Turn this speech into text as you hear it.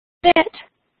It.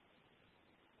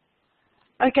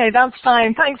 Okay, that's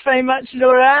fine. Thanks very much,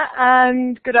 Laura,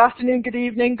 and good afternoon, good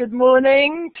evening, good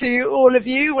morning to all of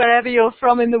you, wherever you're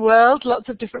from in the world. Lots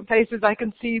of different places I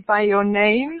can see by your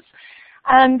names.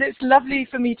 And it's lovely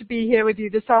for me to be here with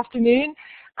you this afternoon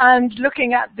and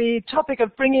looking at the topic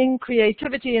of bringing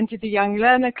creativity into the young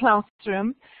learner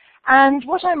classroom. And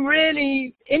what I'm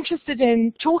really interested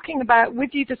in talking about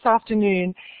with you this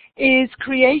afternoon is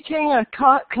creating a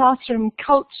classroom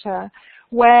culture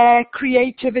where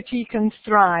creativity can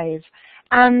thrive,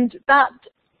 and that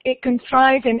it can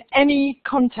thrive in any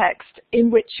context in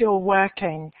which you're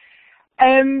working.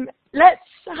 Let's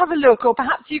have a look, or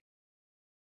perhaps you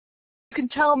can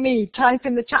tell me, type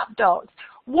in the chat box,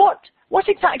 what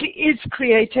exactly is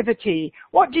creativity?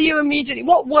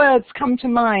 What words come to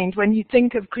mind when you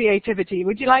think of creativity?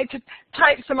 Would you like to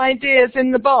type some ideas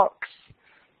in the box?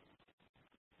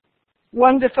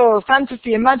 Wonderful,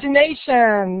 fantasy,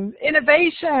 imagination,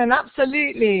 innovation,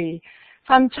 absolutely.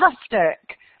 Fantastic.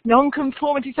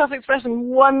 Non-conformity, self-expression,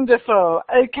 wonderful.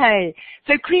 Okay,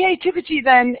 so creativity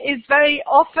then is very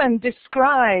often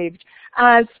described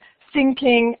as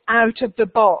thinking out of the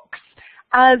box,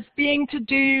 as being to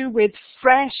do with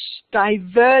fresh,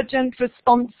 divergent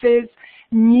responses,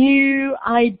 new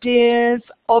ideas,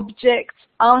 objects,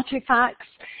 artifacts,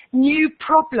 new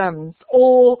problems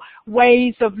or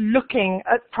ways of looking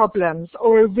at problems,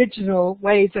 or original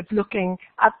ways of looking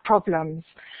at problems.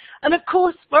 And of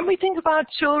course, when we think of our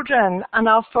children and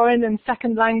our foreign and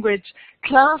second language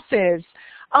classes,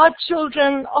 our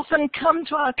children often come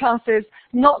to our classes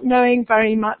not knowing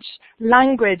very much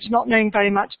language, not knowing very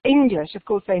much English. Of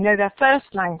course, they know their first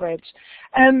language,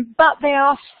 but they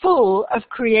are full of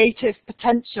creative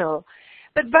potential.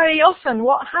 But very often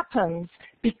what happens,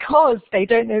 because they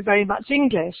don't know very much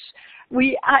English,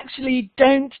 we actually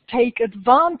don't take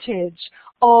advantage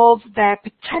of their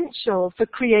potential for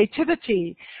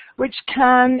creativity, which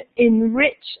can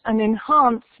enrich and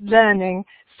enhance learning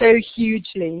so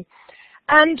hugely.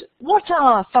 And what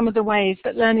are some of the ways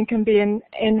that learning can be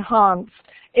enhanced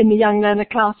in the young learner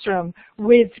classroom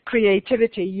with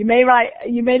creativity? You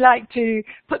may like to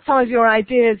put some of your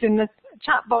ideas in the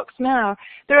chat box now.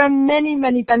 There are many,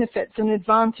 many benefits and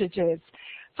advantages.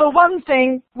 For one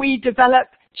thing, we develop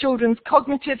children's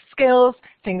cognitive skills,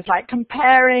 things like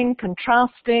comparing,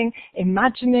 contrasting,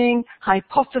 imagining,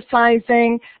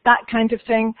 hypothesizing, that kind of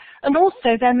thing, and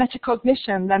also their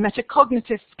metacognition, their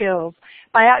metacognitive skills,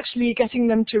 by actually getting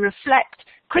them to reflect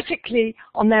critically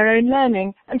on their own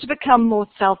learning and to become more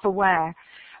self-aware.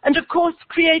 And of course,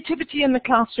 creativity in the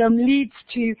classroom leads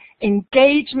to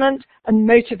engagement and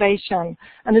motivation.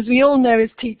 And as we all know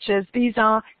as teachers, these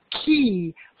are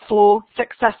key for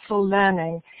successful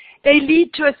learning. They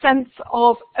lead to a sense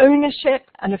of ownership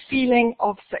and a feeling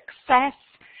of success.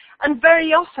 And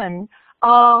very often,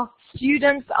 our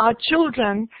students, our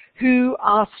children who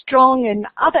are strong in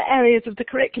other areas of the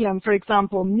curriculum, for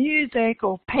example, music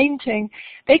or painting,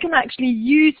 they can actually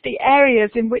use the areas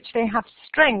in which they have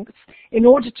strengths in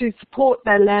order to support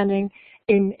their learning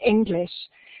in English.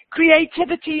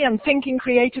 Creativity and thinking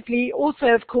creatively also,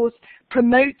 of course,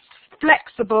 promotes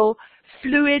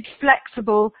fluid,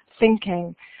 flexible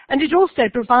thinking. And it also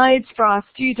provides for our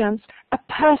students a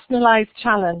personalized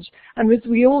challenge. And as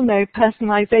we all know,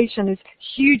 personalization is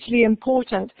hugely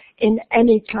important in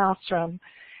any classroom.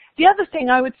 The other thing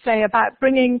I would say about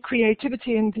bringing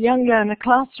creativity into the young learner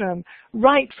classroom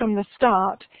right from the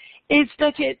start is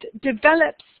that it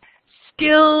develops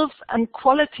skills and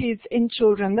qualities in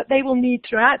children that they will need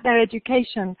throughout their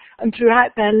education and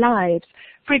throughout their lives.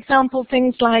 For example,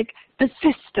 things like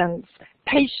persistence,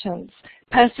 patience,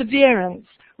 perseverance,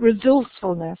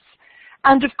 resourcefulness.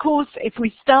 And of course, if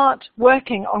we start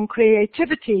working on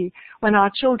creativity when our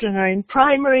children are in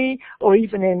primary or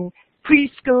even in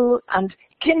preschool and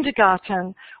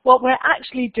kindergarten, what we're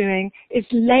actually doing is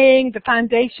laying the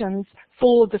foundations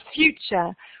for the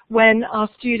future when our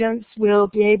students will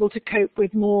be able to cope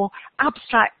with more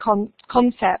abstract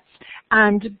concepts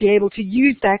and be able to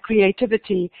use their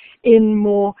creativity in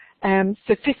more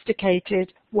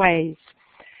sophisticated ways.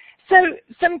 So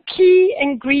some key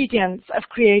ingredients of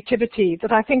creativity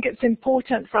that I think it's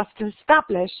important for us to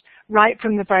establish right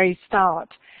from the very start.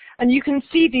 And you can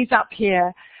see these up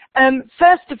here.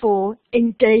 First of all,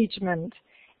 engagement.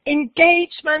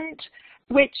 Engagement,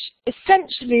 which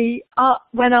essentially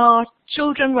when our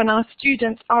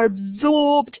students are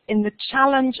absorbed in the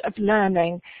challenge of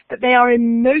learning, that they are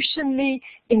emotionally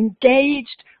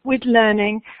engaged with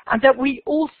learning, and that we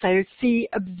also see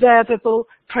observable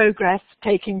progress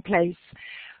taking place.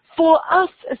 For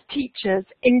us as teachers,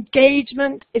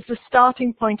 engagement is the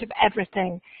starting point of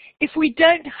everything. If we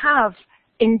don't have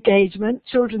engagement,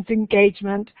 children's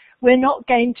engagement, we're not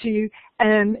going to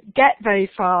get very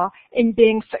far in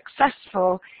being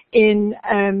successful in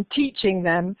teaching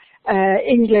them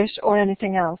English or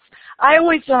anything else. I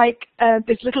always like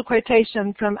this little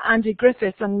quotation from Andy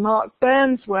Griffiths and Mark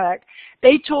Burns' work.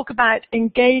 They talk about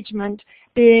engagement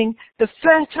being the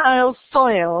fertile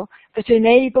soil that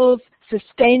enables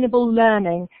sustainable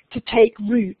learning to take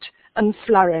root and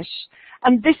flourish.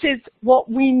 And this is what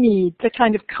we need, the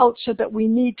kind of culture that we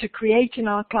need to create in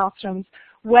our classrooms,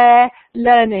 where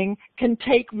learning can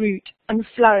take root and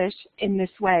flourish in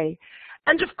this way.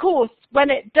 And of course,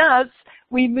 when it does,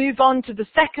 we move on to the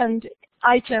second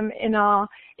item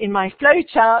in my flow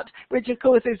chart, which of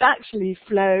course is actually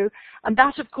flow, and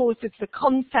that of course is the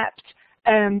concept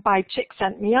by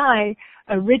Csikszentmihalyi,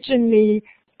 originally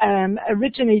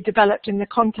developed in the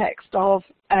context of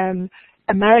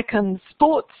American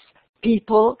sports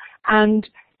people, and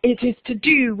it is to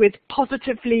do with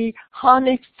positively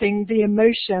harnessing the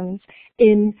emotions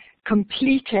in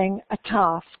completing a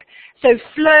task. So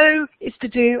flow is to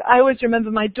do, I always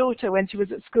remember my daughter when she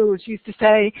was at school, she used to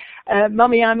say,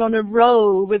 Mummy, I'm on a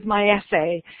roll with my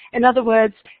essay. In other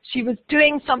words, she was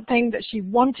doing something that she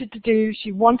wanted to do,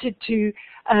 she wanted to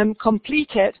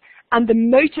complete it, and the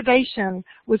motivation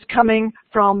was coming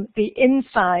from the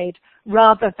inside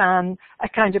rather than a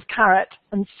kind of carrot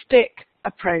and stick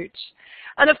approach.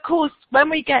 And of course, when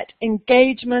we get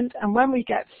engagement and when we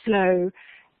get flow,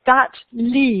 that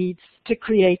leads to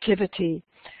creativity.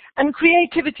 And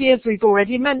creativity, as we've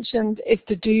already mentioned, is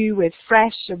to do with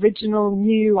fresh, original,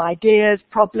 new ideas,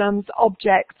 problems,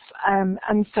 objects,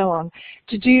 and so on.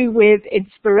 To do with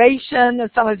inspiration, as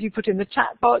some of you put in the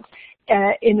chat box,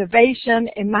 innovation,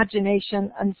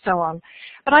 imagination, and so on.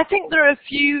 But I think there are a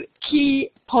few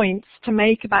key points to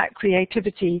make about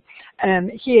creativity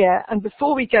here, and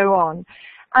before we go on.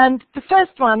 And the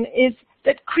first one is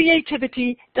that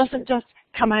creativity doesn't just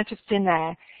come out of thin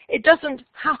air. It doesn't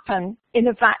happen in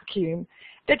a vacuum.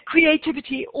 That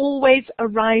creativity always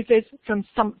arises from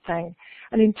something.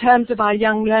 And in terms of our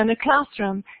young learner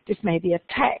classroom, this may be a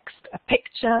text, a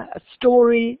picture, a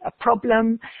story, a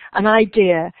problem, an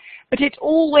idea. But it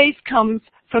always comes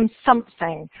from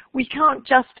something. We can't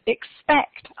just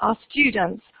expect our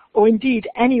students, or indeed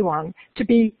anyone, to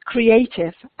be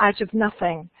creative out of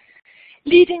nothing.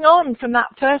 Leading on from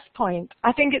that first point,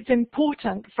 I think it's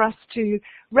important for us to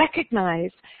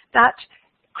recognize that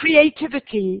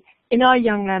creativity in our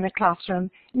young learner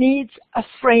classroom needs a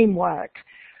framework,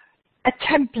 a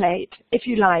template, if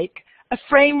you like, a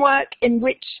framework in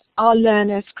which our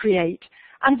learners create.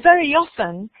 And very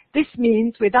often, this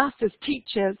means with us as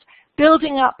teachers,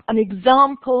 building up an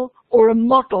example or a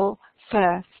model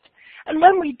first. And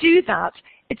when we do that,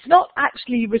 it's not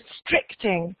actually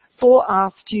restricting for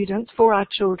our students, for our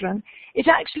children. It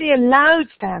actually allows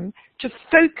them to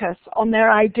focus on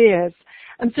their ideas,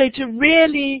 and so to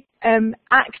really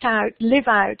act out, live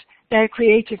out their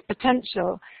creative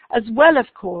potential, as well, of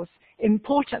course,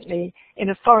 importantly, in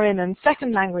a foreign and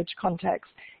second language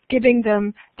context, giving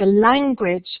them the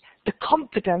language, the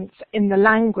confidence in the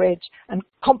language, and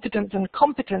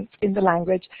competence in the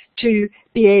language to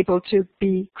be able to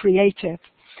be creative.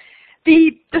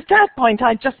 The third point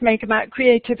I'd just make about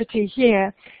creativity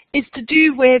here is to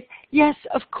do with, yes,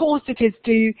 of course it is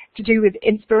to do with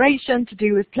inspiration, to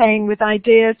do with playing with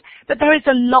ideas, but there is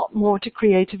a lot more to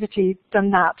creativity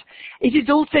than that. It is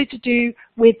also to do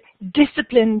with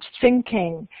disciplined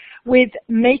thinking, with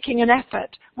making an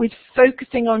effort, with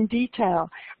focusing on detail,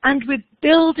 and with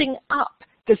building up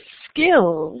the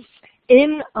skills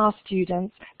in our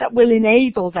students that will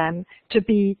enable them to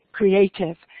be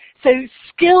creative. So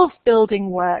skills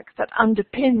building work that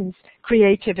underpins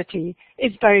creativity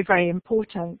is very, very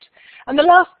important. And the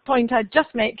last point I'd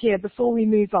just make here before we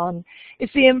move on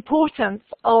is the importance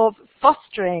of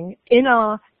fostering in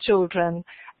our children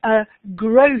a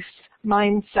growth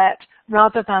mindset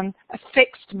rather than a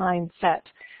fixed mindset.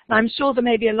 And I'm sure there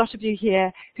may be a lot of you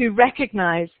here who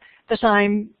recognize that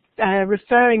I'm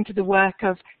referring to the work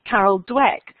of Carol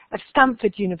Dweck of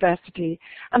Stanford University,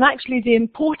 and actually the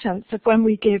importance of when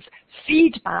we give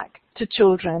feedback to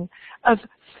children of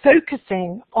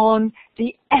focusing on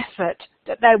the effort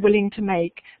that they're willing to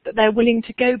make, that they're willing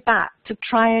to go back, to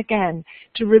try again,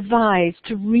 to revise,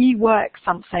 to rework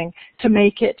something, to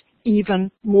make it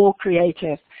even more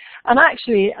creative. And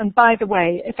actually, and by the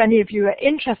way, if any of you are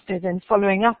interested in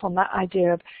following up on that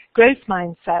idea of growth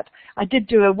mindset, I did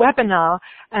do a webinar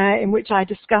in which I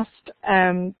discussed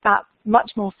that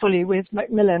much more fully with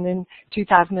Macmillan in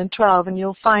 2012, and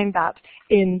you'll find that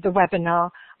in the webinar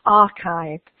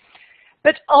archive.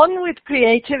 But on with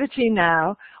creativity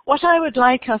now, what I would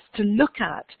like us to look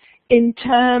at in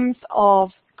terms of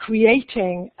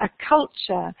creating a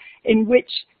culture in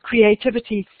which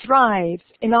creativity thrives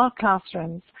in our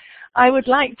classrooms, I would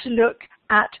like to look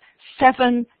at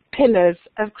 7 pillars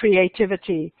of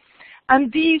creativity.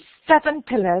 And these 7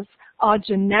 pillars are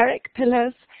generic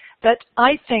pillars that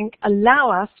I think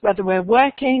allow us, whether we're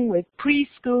working with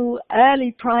preschool,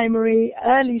 early primary,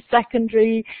 early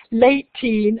secondary, late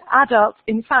teen, adults,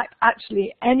 in fact,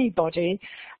 actually anybody,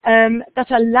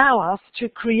 that allow us to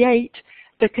create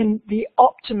the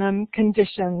optimum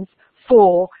conditions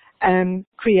for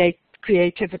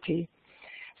creativity.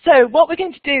 So what we're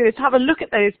going to do is have a look at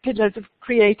those pillars of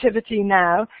creativity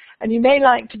now, and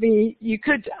you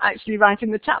could actually write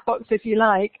in the chat box if you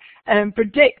like,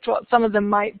 predict what some of them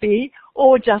might be,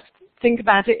 or just think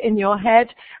about it in your head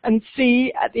and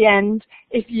see at the end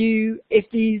if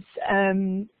these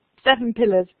 7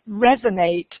 pillars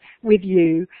resonate with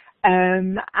you,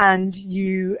 and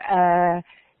you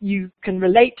can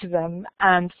relate to them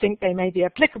and think they may be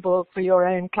applicable for your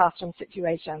own classroom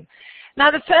situation. Now,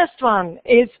 the first one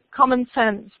is common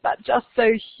sense, but just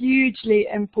so hugely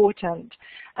important.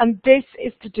 And this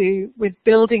is to do with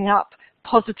building up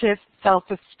positive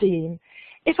self-esteem.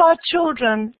 If our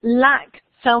children lack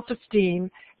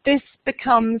self-esteem, this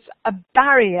becomes a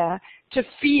barrier to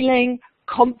feeling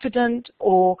confident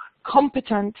or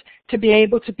competent to be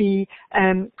able to be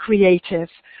creative.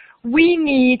 We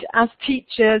need, as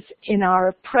teachers, in our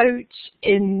approach,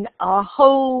 in the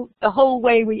whole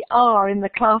way we are in the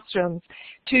classrooms,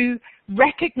 to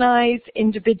recognize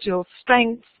individual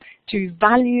strengths, to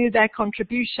value their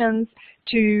contributions,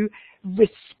 to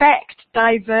respect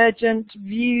divergent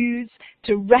views,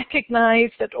 to recognize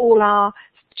that all our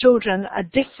children are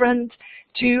different,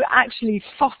 to actually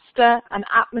foster an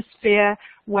atmosphere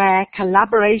where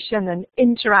collaboration and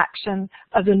interaction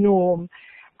are the norm.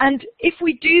 And if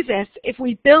we do this, if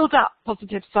we build up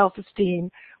positive self-esteem,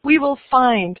 we will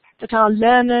find that our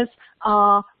learners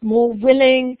are more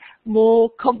willing,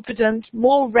 more confident,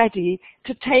 more ready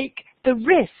to take the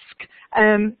risk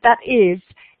that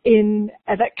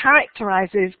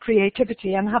characterizes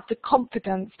creativity, and have the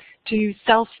confidence to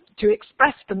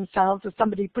express themselves, as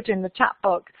somebody put in the chat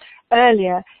box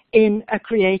earlier, in a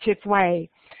creative way.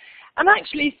 And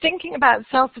actually, thinking about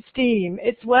self-esteem,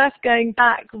 it's worth going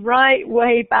back,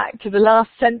 way back to the last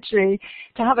century,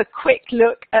 to have a quick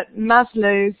look at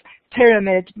Maslow's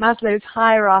pyramid, Maslow's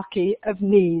hierarchy of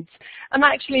needs, and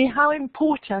actually how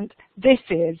important this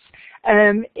is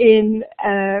in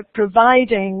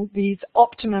providing these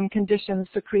optimum conditions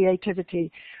for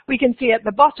creativity. We can see at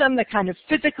the bottom the kind of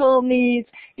physical needs.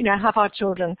 Have our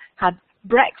children had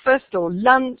breakfast or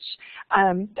lunch?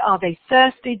 Are they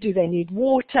thirsty? Do they need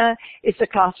water? Is the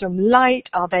classroom light?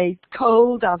 Are they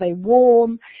cold? Are they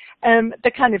warm?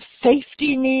 The kind of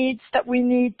safety needs that we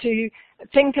need to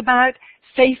think about.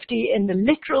 Safety in the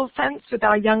literal sense with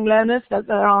our young learners, that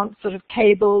there aren't sort of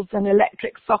cables and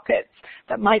electric sockets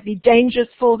that might be dangerous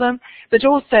for them, but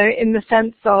also in the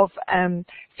sense of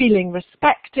feeling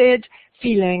respected,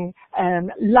 feeling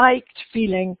liked,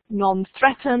 feeling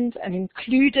non-threatened and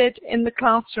included in the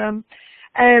classroom.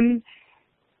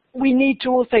 We need to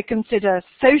also consider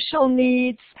social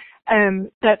needs,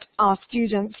 that our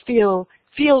students feel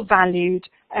valued,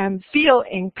 feel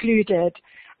included,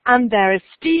 and their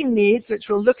esteem needs, which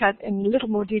we'll look at in a little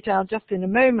more detail just in a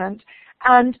moment.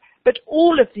 But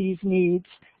all of these needs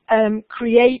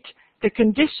create the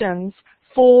conditions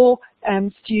for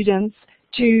students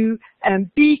to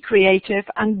be creative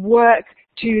and work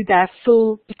to their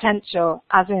full potential,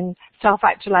 as in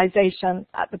self-actualization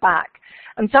at the back.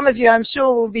 And some of you, I'm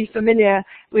sure, will be familiar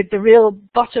with the real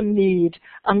bottom need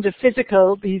under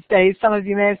physical these days. Some of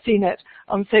you may have seen it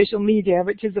on social media,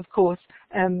 which is, of course,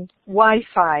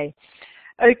 Wi-Fi.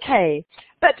 Okay,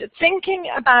 but thinking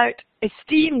about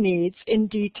esteem needs in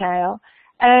detail,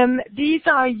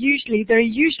 there are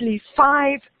usually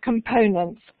 5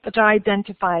 components that are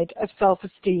identified as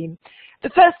self-esteem. The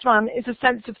first one is a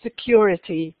sense of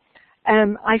security.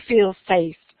 I feel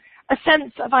safe. A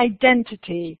sense of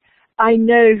identity. I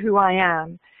know who I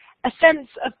am. A sense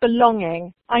of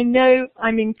belonging. I know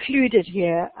I'm included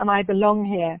here and I belong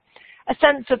here. A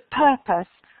sense of purpose.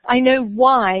 I know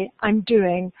why I'm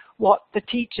doing what the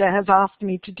teacher has asked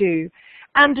me to do.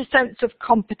 And a sense of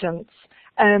competence.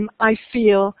 I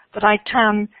feel that I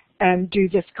can do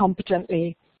this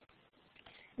competently.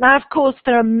 Now, of course,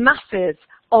 there are masses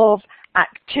of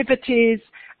activities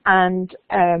and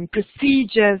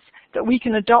procedures that we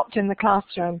can adopt in the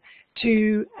classroom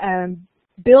to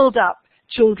build up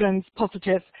children's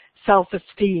positive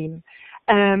self-esteem.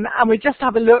 And we just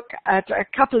have a look at a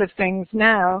couple of things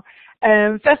now.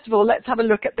 First of all, let's have a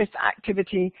look at this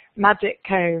activity, Magic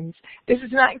Combs. This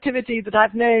is an activity that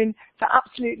I've known for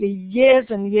absolutely years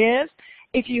and years.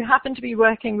 If you happen to be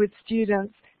working with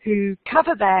students who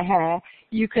cover their hair,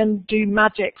 you can do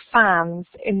magic fans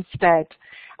instead.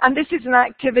 And this is an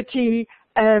activity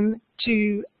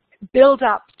to build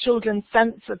up children's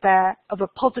sense of a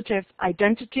positive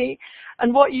identity.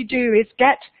 And what you do is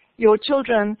get your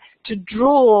children to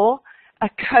draw a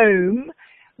comb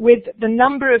with the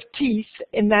number of teeth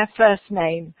in their first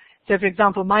name. So for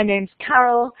example, my name's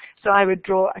Carol, so I would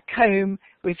draw a comb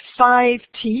with 5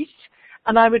 teeth,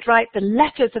 and I would write the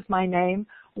letters of my name,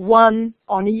 1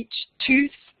 on each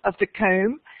tooth of the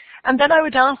comb, and then I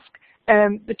would ask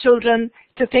the children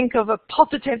to think of a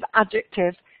positive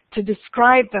adjective to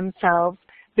describe themselves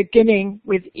beginning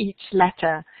with each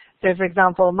letter. So for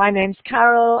example, my name's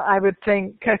Carol, I would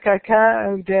think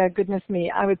oh dear goodness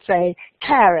me, I would say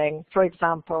caring, for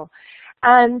example.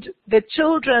 And the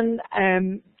children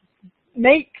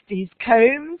make these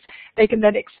combs. They can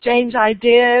then exchange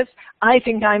ideas. I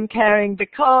think I'm caring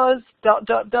because ...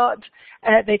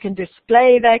 They can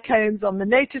display their combs on the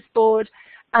notice board.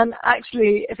 And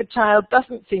actually, if a child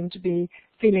doesn't seem to be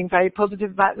feeling very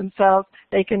positive about themselves,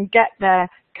 they can get their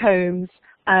combs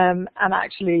and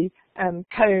actually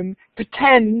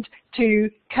pretend to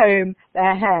comb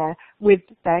their hair with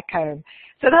their comb.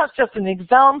 So that's just an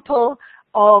example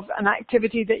of an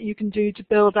activity that you can do to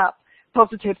build up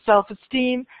positive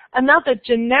self-esteem. Another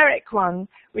generic one,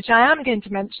 which I am going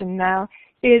to mention now,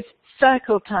 is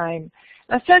circle time.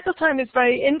 Now, circle time is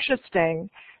very interesting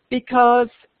because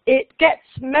it gets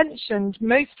mentioned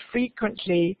most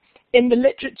frequently in the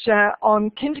literature on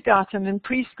kindergarten and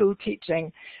preschool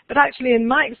teaching. But actually, in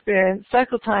my experience,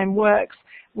 circle time works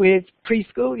with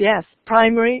preschool, yes,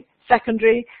 primary,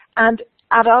 secondary, and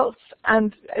adults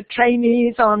and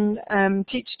trainees on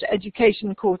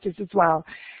teach-to-education courses as well.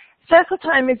 Circle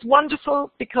time is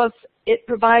wonderful because it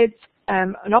provides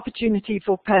an opportunity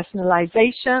for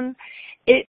personalization.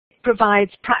 It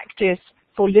provides practice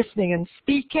for listening and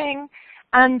speaking,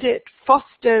 and it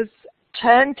fosters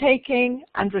turn-taking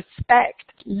and respect,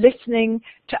 listening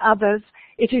to others.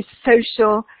 It is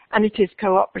social and it is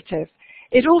cooperative.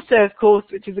 It also, of course,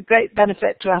 which is a great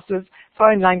benefit to us as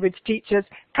foreign language teachers,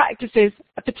 practices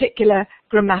a particular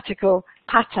grammatical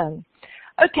pattern.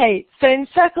 Okay, so in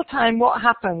circle time, what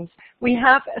happens? We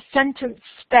have a sentence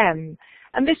stem,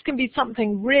 and this can be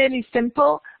something really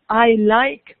simple. I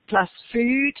like plus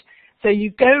food. So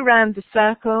you go round the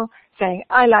circle saying,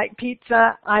 I like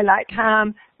pizza, I like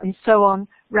ham, and so on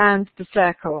round the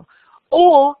circle.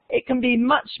 Or it can be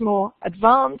much more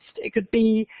advanced. It could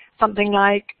be something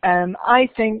like, I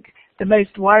think the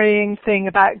most worrying thing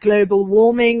about global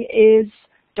warming is ...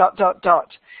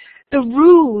 The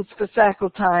rules for circle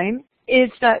time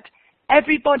is that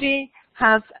everybody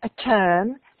has a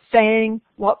turn saying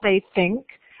what they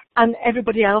think, and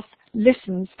everybody else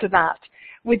listens to that.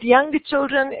 With younger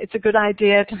children, it's a good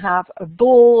idea to have a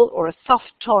ball or a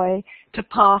soft toy to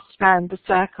pass round the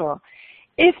circle.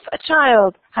 If a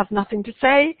child has nothing to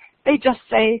say, they just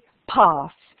say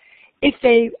pass. If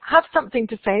they have something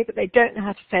to say but they don't know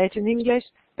how to say it in English,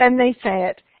 then they say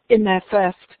it in their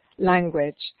first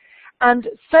language. And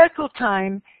circle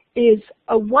time is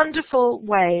a wonderful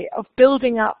way of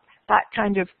building up that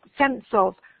kind of sense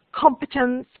of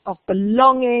competence, of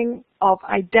belonging, of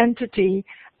identity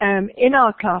in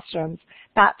our classrooms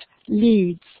that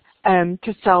leads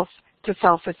to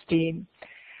self-esteem.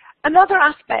 Another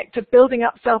aspect of building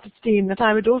up self-esteem that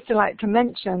I would also like to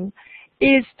mention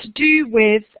is to do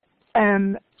with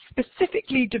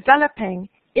specifically developing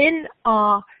in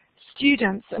our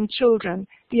students and children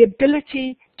the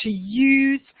ability to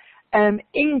use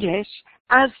English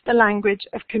as the language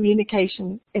of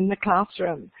communication in the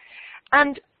classroom.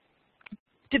 And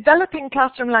developing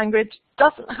classroom language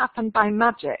doesn't happen by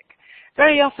magic.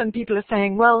 Very often people are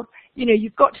saying, well, you know,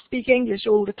 you've got to speak English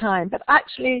all the time, but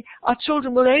actually our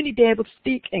children will only be able to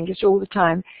speak English all the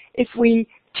time if we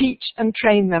teach and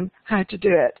train them how to do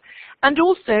it. And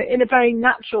also in a very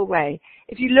natural way.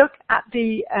 If you look at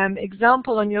the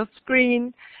example on your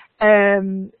screen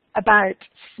about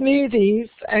smoothies,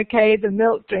 okay, the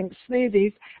milk drink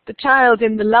smoothies, the child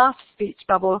in the last speech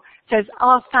bubble says,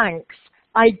 thanks,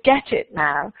 I get it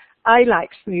now. I like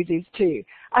smoothies too.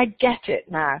 I get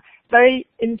it now. Very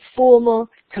informal,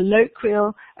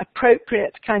 colloquial,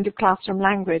 appropriate kind of classroom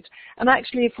language. And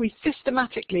actually, if we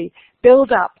systematically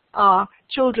build up our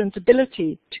children's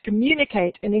ability to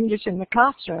communicate in English in the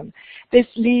classroom, this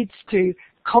leads to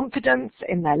confidence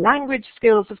in their language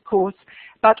skills, of course,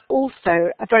 but also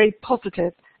a very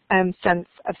positive sense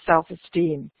of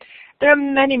self-esteem. There are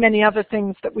many, many other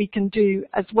things that we can do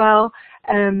as well,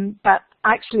 but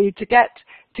actually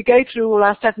to go through all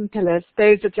our 7 pillars,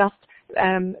 those are just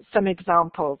some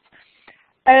examples.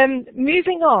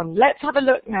 Moving on, let's have a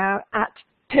look now at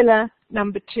pillar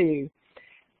number 2.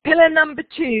 Pillar number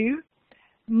 2,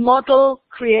 model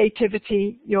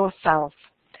creativity yourself.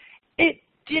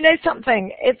 Do you know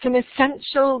something? It's an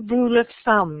essential rule of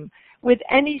thumb with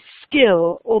any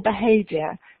skill or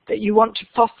behavior that you want to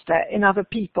foster in other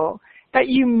people, that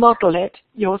you model it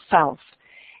yourself.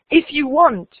 If you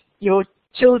want your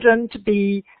children to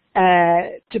be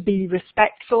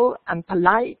respectful and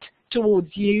polite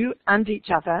towards you and each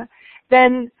other,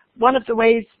 then one of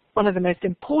the most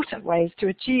important ways to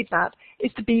achieve that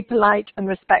is to be polite and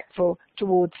respectful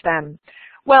towards them.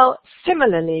 Well,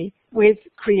 similarly with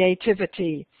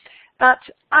creativity, that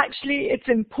actually it's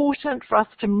important for us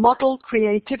to model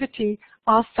creativity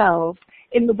ourselves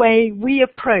in the way we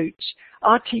approach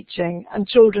our teaching and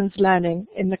children's learning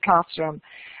in the classroom.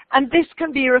 And this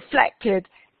can be reflected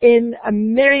in a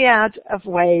myriad of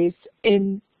ways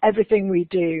in everything we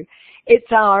do.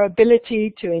 It's our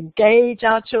ability to engage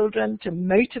our children, to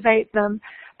motivate them,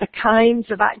 the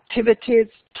kinds of activities,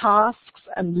 tasks,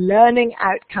 and learning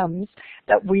outcomes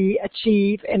that we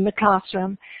achieve in the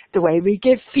classroom, the way we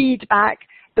give feedback,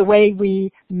 the way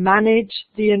we manage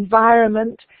the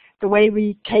environment, the way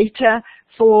we cater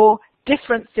for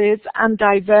differences and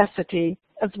diversity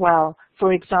as well,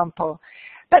 for example.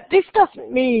 But this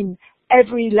doesn't mean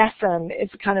every lesson is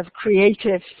a kind of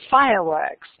creative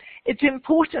fireworks. It's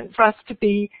important for us to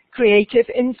be creative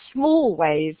in small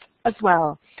ways as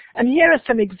well. And here are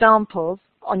some examples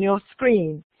on your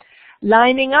screen.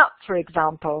 Lining up, for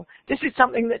example. This is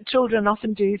something that children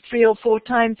often do 3 or 4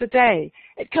 times a day.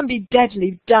 It can be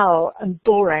deadly dull and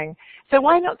boring. So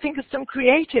why not think of some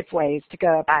creative ways to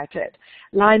go about it?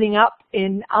 Lining up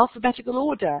in alphabetical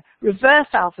order, reverse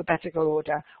alphabetical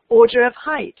order, order of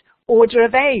height, order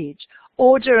of age,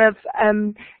 order of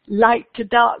light to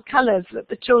dark colors that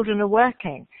the children are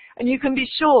working. And you can be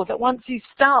sure that once you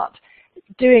start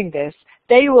doing this,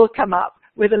 they will come up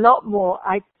with a lot more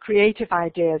creative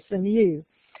ideas than you.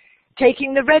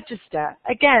 Taking the register,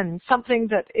 again, something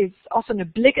that is often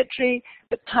obligatory,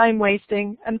 but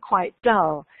time-wasting and quite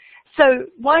dull. So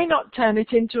why not turn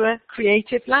it into a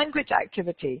creative language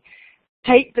activity?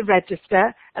 Take the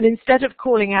register, and instead of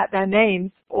calling out their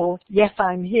names or, yes,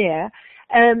 I'm here,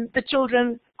 the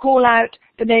children call out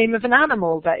the name of an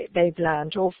animal that they've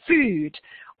learned, or food,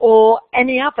 or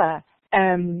any other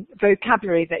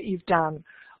vocabulary that you've done.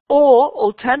 Or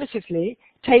alternatively,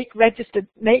 make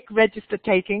register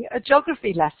taking a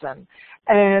geography lesson.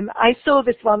 I saw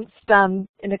this once done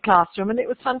in a classroom, and it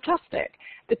was fantastic.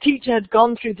 The teacher had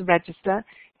gone through the register,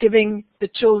 giving the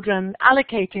children,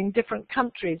 allocating different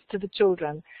countries to the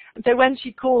children. And so when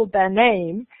she called their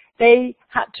name, they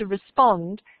had to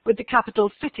respond with the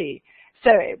capital city.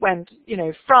 So it went, you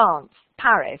know, France,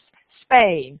 Paris,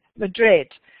 Spain, Madrid.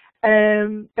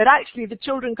 But actually the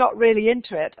children got really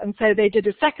into it, and so they did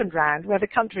a second round where the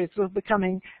countries were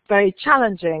becoming very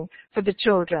challenging for the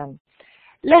children.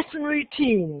 Lesson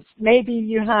routines. Maybe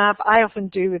you have, I often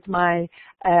do with my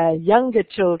younger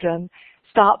children,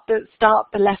 start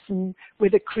the lesson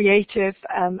with a creative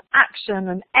action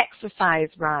and exercise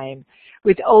rhyme.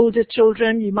 With older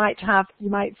children, you might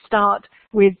start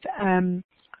with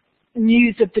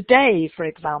news of the day, for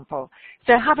example.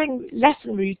 So having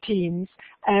lesson routines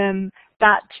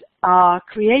that are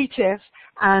creative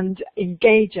and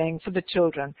engaging for the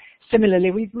children. Similarly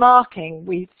with marking,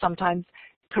 we sometimes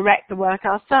correct the work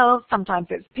ourselves, sometimes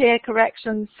it's peer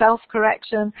correction,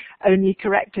 self-correction, only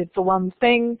corrected for one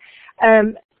thing.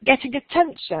 Getting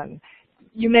attention.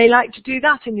 You may like to do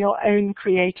that in your own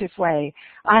creative way.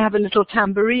 I have a little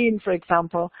tambourine, for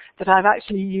example, that I've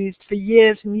actually used for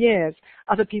years and years.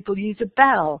 Other people use a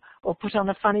bell or put on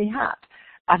a funny hat.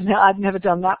 I've never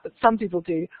done that, but some people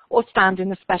do, or stand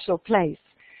in a special place.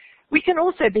 We can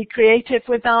also be creative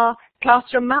with our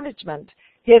classroom management.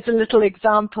 Here's a little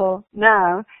example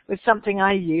now with something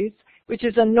I use, which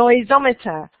is a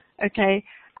noisometer, okay?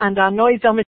 And our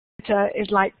noisometer is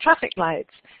like traffic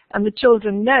lights, and the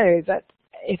children know that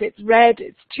if it's red,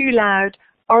 it's too loud,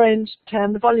 orange,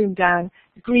 turn the volume down,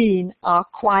 green are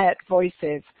quiet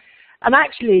voices. And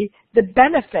actually, the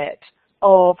benefit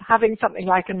of having something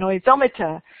like a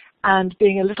noisometer and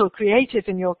being a little creative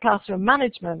in your classroom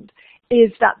management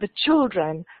is that the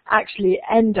children actually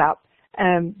end up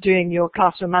doing your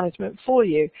classroom management for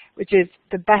you, which is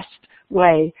the best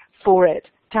way for it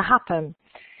to happen.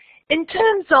 In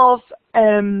terms of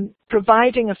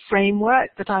providing a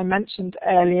framework that I mentioned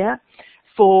earlier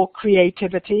for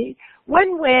creativity,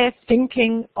 when we're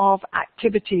thinking of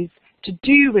activities to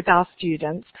do with our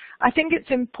students, I think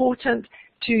it's important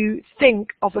to think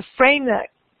of a framework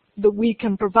that we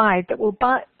can provide that will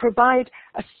provide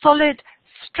a solid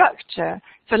structure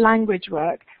for language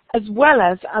work, as well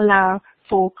as allow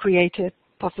for creative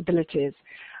possibilities.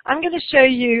 I'm going to show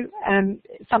you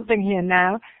something here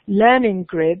now, learning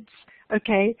grids,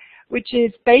 okay, which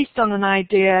is based on an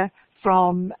idea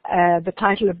from the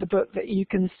title of the book that you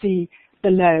can see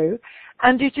below.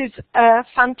 And it is a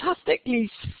fantastically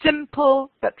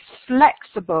simple but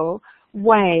flexible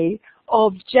way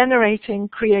of generating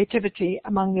creativity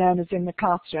among learners in the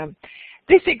classroom.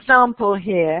 This example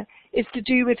here is to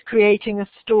do with creating a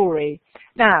story.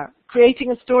 Now,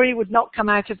 creating a story would not come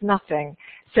out of nothing.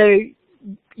 So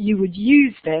you would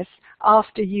use this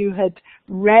after you had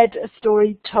read a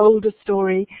story, told a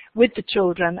story with the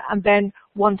children, and then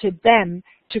wanted them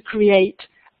to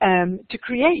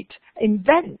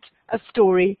invent a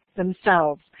story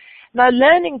themselves. Now,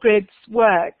 learning grids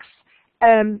works.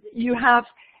 You have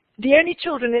the only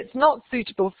children it's not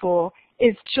suitable for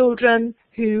is children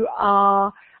who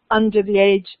are under the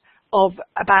age of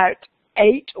about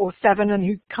 8 or 7 and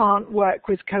who can't work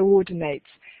with coordinates.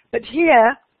 But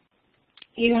here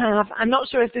you have, I'm not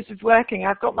sure if this is working,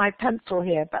 I've got my pencil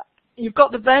here, but you've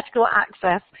got the vertical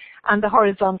axis and the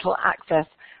horizontal axis.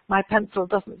 My pencil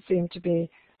doesn't seem to be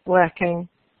working.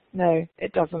 No,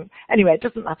 it doesn't. Anyway, it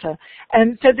doesn't matter.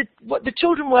 So the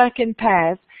children work in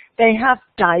pairs. They have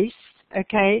dice,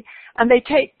 okay, and they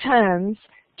take turns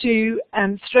to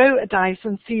throw a dice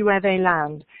and see where they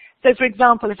land. So, for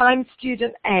example, if I'm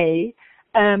student A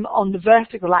on the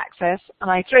vertical axis and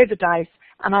I throw the dice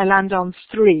and I land on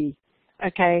 3,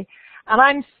 okay, and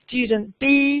I'm student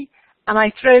B and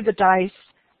I throw the dice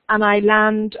and I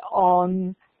land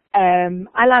on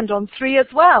 3 as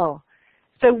well.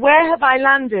 So where have I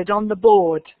landed on the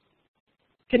board?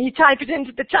 Can you type it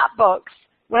into the chat box?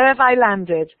 Where have I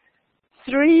landed?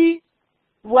 3.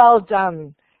 Well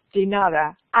done,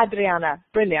 Dinara, Adriana,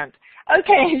 brilliant.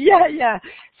 Okay, yeah.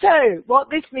 So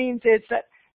what this means is that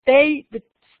the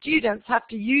students have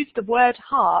to use the word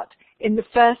heart in the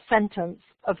first sentence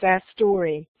of their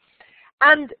story.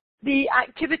 And the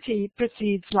activity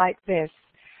proceeds like this.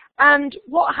 And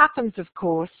what happens, of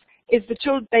course, is the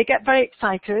children, they get very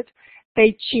excited.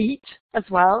 They cheat as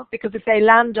well, because if they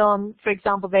land on, for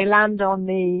example, they land on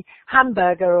the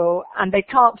hamburger and they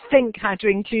can't think how to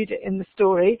include it in the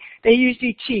story, they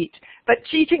usually cheat. But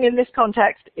cheating in this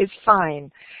context is fine.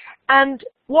 And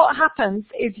what happens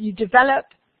is you develop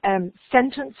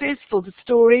sentences for the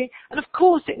story, and of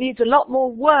course it needs a lot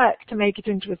more work to make it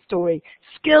into a story.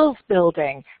 Skills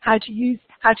building, how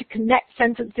to connect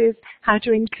sentences, how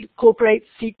to incorporate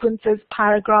sequences,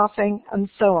 paragraphing, and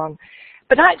so on.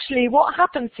 But actually what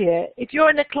happens here, if you're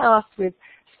in a class with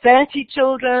 30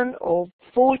 children or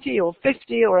 40 or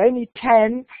 50 or only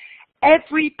 10,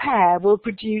 every pair will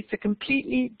produce a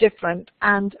completely different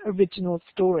and original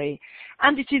story.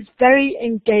 And it is very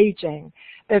engaging.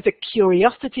 There's a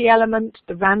curiosity element,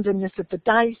 the randomness of the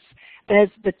dice.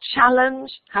 There's the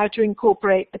challenge, how to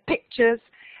incorporate the pictures.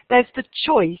 There's the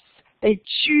choice. They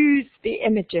choose the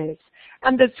images.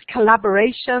 And there's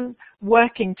collaboration,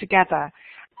 working together.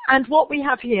 And what we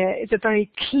have here is a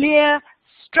very clear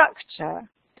structure,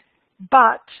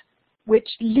 but which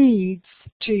leads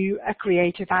to a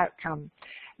creative outcome.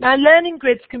 Now, learning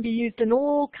grids can be used in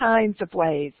all kinds of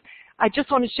ways. I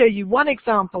just want to show you one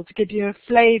example to give you a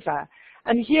flavor.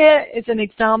 And here is an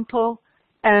example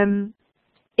in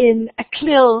a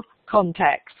CLIL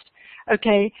context.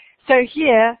 Okay, so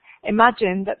here,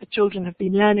 imagine that the children have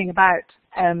been learning about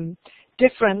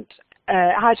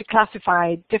how to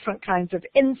classify different kinds of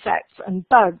insects and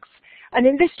bugs. And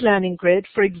in this learning grid,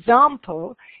 for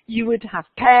example, you would have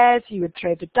pairs, you would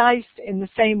throw the dice in the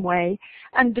same way,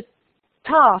 and the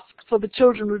task for the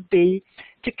children would be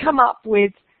to come up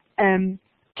with 10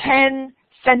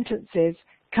 sentences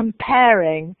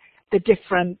comparing the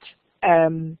different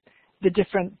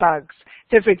bugs.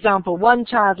 So, for example, one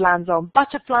child lands on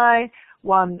butterfly,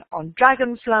 one on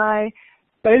dragonfly.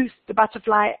 Both the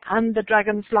butterfly and the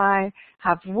dragonfly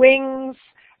have wings.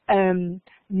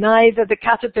 Neither the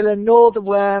caterpillar nor the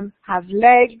worm have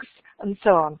legs, and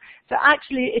so on. So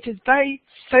actually it is very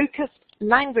focused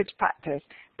language practice,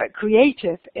 but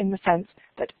creative in the sense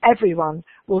that everyone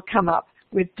will come up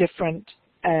with different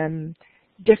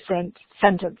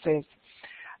sentences.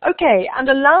 Okay, and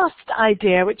a last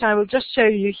idea, which I will just show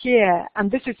you here, and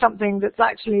this is something that's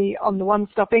actually on the One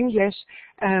Stop English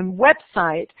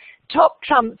website. Top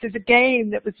Trumps is a game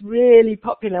that was really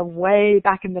popular way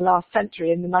back in the last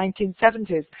century, in the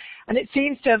 1970s, and it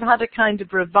seems to have had a kind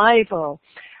of revival.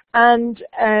 And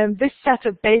this set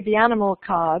of baby animal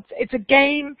cards, it's a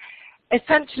game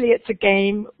essentially it's a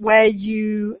game where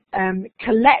you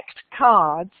collect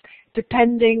cards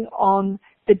depending on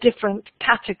the different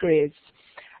categories.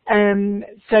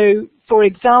 So, for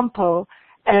example,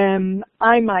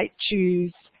 I might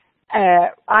choose, I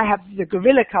have the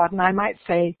gorilla card, and I might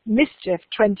say mischief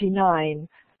 29,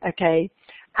 okay,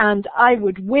 and I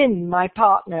would win my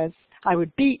partners, I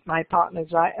would beat my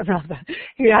partners, right, rather,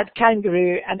 who had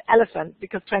kangaroo and elephant,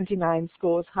 because 29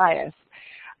 scores highest.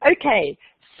 Okay,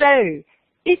 so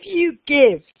if you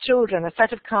give children a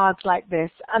set of cards like this,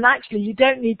 and actually you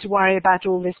don't need to worry about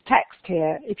all this text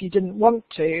here if you didn't want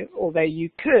to, although you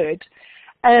could,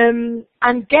 and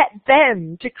get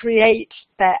them to create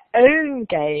their own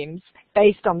games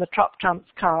based on the Trop Trumps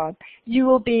card, you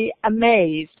will be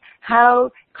amazed how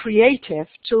creative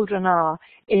children are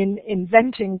in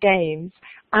inventing games,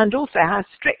 and also how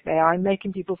strict they are in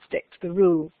making people stick to the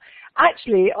rules.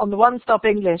 Actually, on the One Stop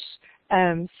English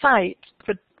site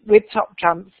with Trop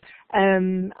Trumps,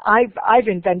 I've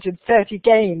invented 30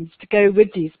 games to go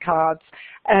with these cards,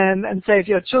 and so if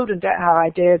your children don't have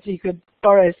ideas, you could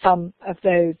borrow some of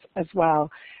those as well.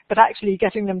 But actually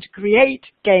getting them to create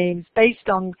games based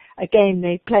on a game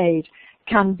they played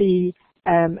can be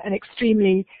an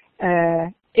extremely,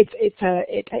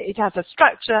 it has a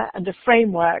structure and a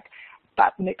framework,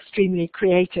 but an extremely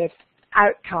creative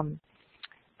outcome.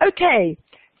 Okay,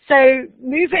 so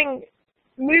moving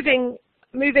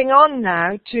on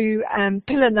now to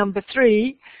pillar number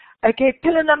 3. Okay,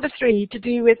 pillar number 3 to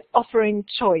do with offering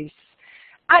choice.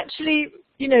 Actually,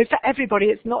 you know, for everybody,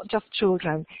 it's not just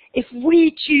children. If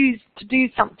we choose to do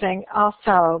something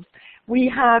ourselves, we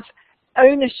have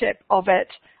ownership of it,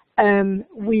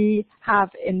 we have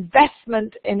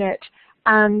investment in it,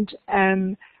 and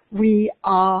we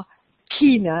are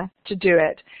keener to do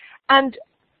it. And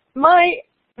my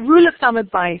rule of thumb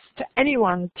advice to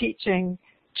anyone teaching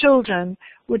children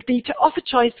would be to offer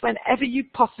choice whenever you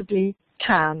possibly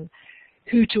can.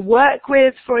 Who to work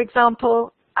with, for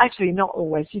example. Actually, not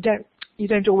always. You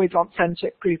don't always want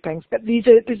friendship groupings, but this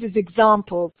is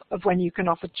examples of when you can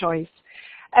offer choice.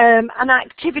 An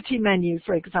activity menu,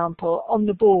 for example, on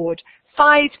the board.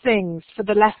 5 things for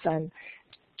the lesson.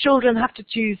 Children have to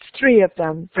choose 3 of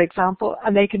them, for example,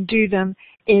 and they can do them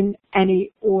in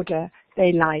any order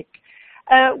they like.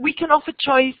 We can offer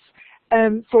choice,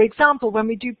 for example, when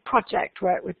we do project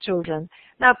work with children.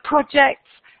 Now, projects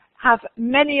have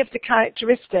many of the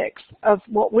characteristics of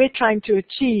what we're trying to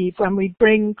achieve when we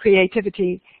bring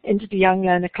creativity into the young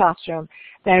learner classroom.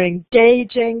 They're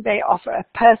engaging, they offer a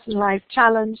personalized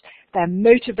challenge, they're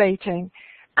motivating,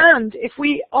 and if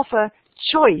we offer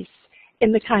choice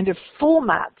in the kind of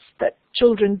formats that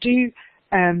children do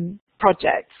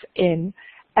projects in,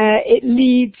 it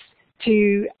leads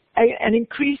to an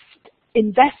increased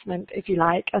investment, if you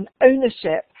like, and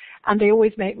ownership, and they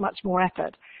always make much more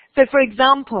effort. So, for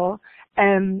example,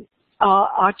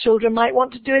 our children might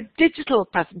want to do a digital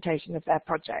presentation of their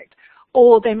project,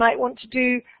 or they might want to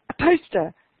do a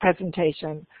poster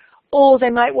presentation, or they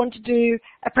might want to do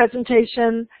a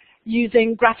presentation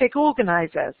using graphic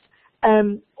organizers,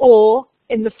 or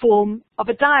in the form of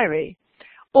a diary,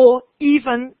 or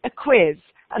even a quiz,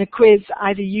 and a quiz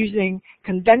either using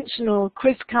conventional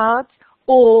quiz cards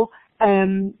or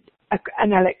an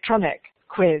electronic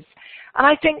quiz. And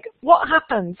I think what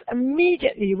happens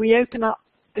immediately we open up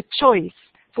the choice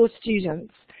for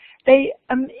students, it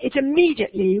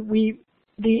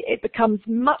becomes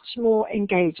much more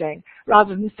engaging,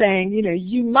 rather than saying, you know,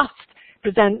 you must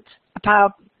present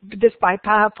this by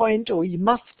PowerPoint, or you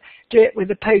must do it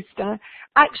with a poster.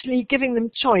 Actually giving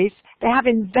them choice, they have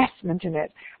investment in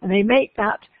it, and they make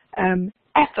that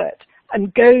effort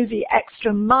and go the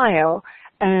extra mile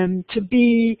to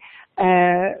be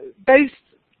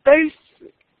both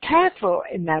careful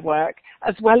in their work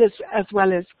as well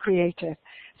as creative.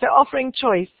 So offering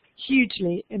choice,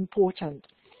 hugely important.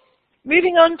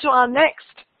 Moving on to our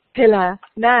next pillar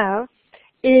now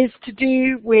is to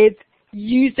do with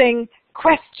using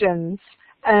questions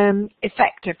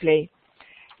effectively.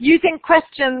 Using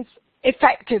questions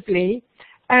effectively,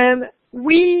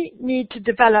 we need to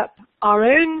develop our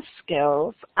own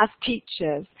skills as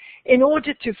teachers in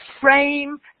order to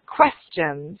frame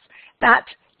questions that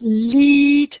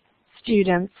lead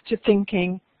students to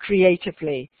thinking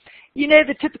creatively. You know,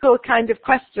 the typical kind of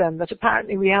question that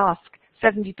apparently we ask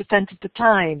 70% of the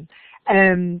time,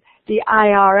 the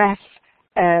IRF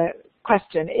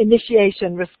question,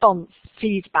 initiation, response,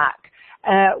 feedback.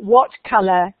 What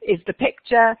color is the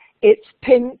picture? It's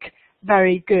pink,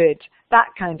 very good. That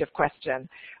kind of question,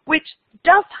 which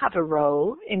does have a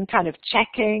role in kind of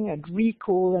checking and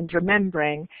recall and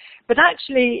remembering, but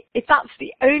actually if that's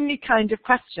the only kind of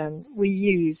question we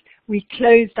use, we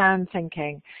close down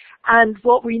thinking. And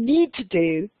what we need to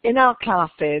do in our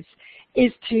classes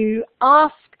is to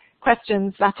ask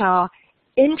questions that are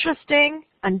interesting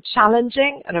and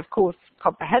challenging and, of course,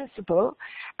 comprehensible.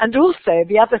 And also,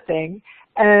 the other thing,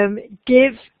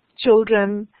 give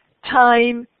children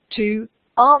time to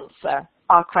answer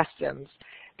our questions.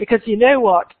 Because you know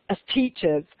what, as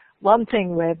teachers, one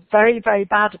thing we're very, very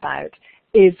bad about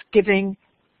is giving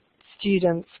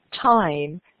students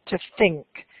time to think.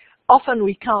 Often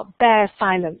we can't bear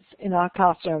silence in our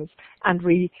classrooms and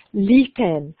we leap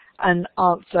in and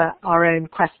answer our own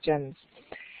questions.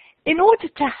 In order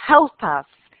to help us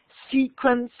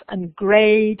sequence and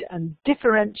grade and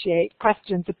differentiate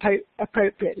questions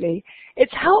appropriately,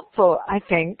 it's helpful, I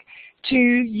think, to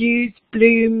use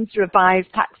Bloom's revised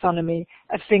taxonomy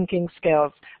of thinking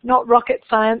skills. Not rocket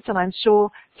science, and I'm sure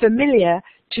familiar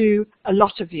to a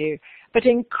lot of you, but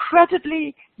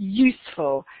incredibly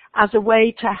useful as a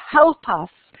way to help us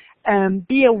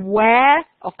be aware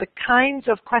of the kinds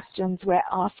of questions we're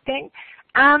asking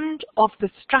and of the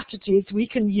strategies we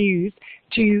can use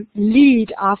to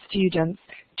lead our students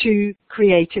to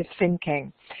creative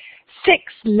thinking. 6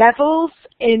 levels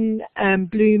in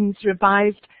Bloom's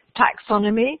revised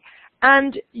taxonomy,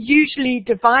 and usually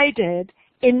divided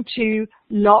into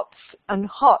lots and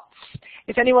hots.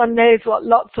 If anyone knows what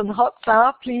lots and hots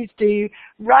are, please do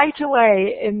right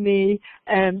away in the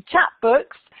chat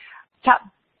box.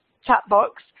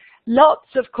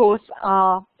 Lots, of course,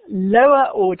 are lower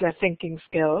order thinking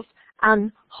skills,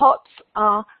 and hots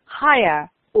are higher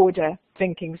order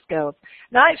thinking skills.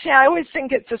 Now, actually, I always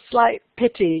think it's a slight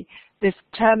pity, this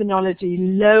terminology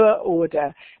lower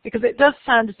order, because it does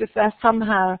sound as if they're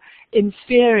somehow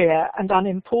inferior and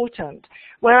unimportant,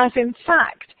 whereas in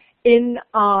fact in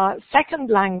our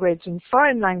second language and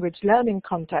foreign language learning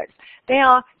context they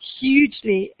are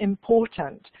hugely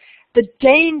important. The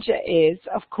danger is,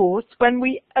 of course, when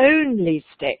we only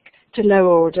stick to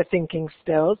lower order thinking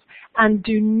skills and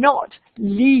do not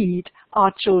lead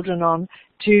our children on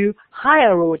to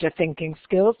higher order thinking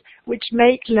skills, which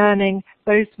make learning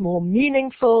both more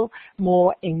meaningful,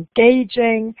 more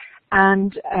engaging,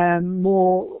 and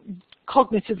more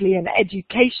cognitively and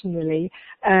educationally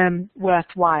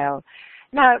worthwhile.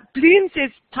 Now, Bloom's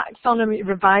taxonomy,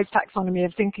 revised taxonomy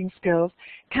of thinking skills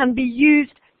can be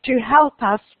used to help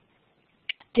us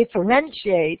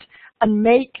differentiate and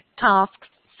make tasks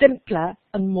simpler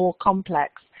and more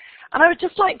complex. And I would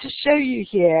just like to show you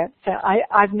here, so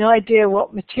I've no idea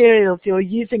what materials you're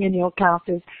using in your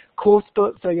classes, course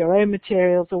books or your own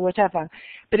materials or whatever,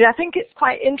 but I think it's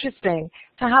quite interesting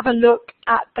to have a look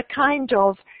at the kind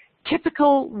of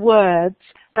typical words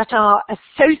that are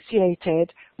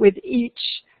associated with each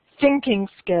thinking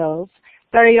skills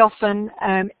very often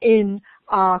in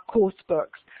our course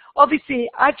books. Obviously,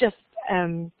 I've just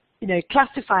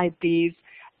classified these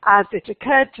as it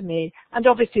occurred to me, and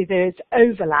obviously there is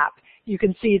overlap. You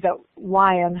can see that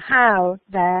why and how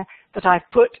there that I've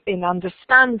put in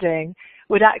understanding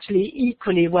would actually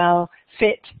equally well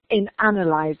fit in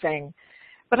analyzing.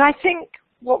 But I think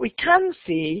what we can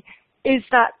see is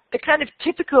that the kind of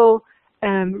typical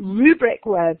rubric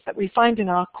words that we find in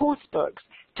our course books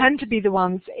tend to be the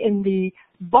ones in the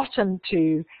bottom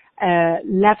 2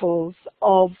 levels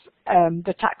of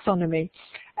the taxonomy,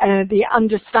 the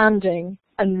understanding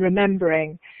and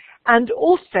remembering. And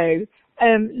also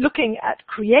looking at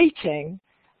creating,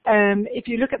 if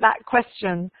you look at that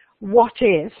question, what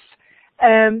if,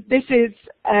 this is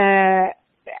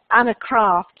Anna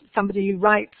Kraft, somebody who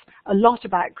writes a lot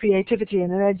about creativity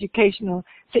in an educational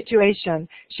situation.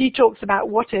 She talks about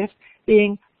what if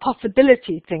being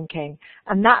possibility thinking,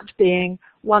 and that being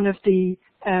one of the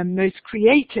most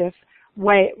creative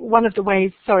one of the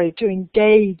ways, to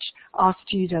engage our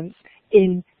students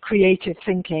in creative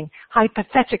thinking,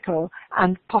 hypothetical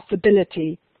and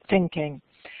possibility thinking.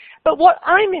 But what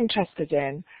I'm interested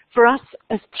in for us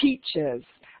as teachers,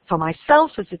 for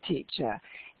myself as a teacher,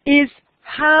 is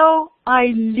how I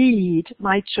lead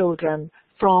my children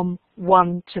from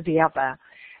one to the other.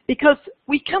 Because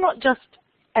we cannot just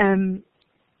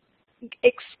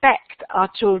expect our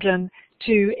children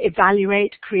to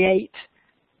evaluate, create,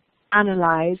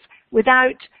 analyze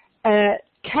without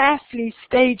carefully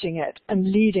staging it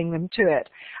and leading them to it.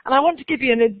 And I want to give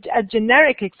you a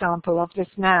generic example of this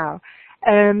now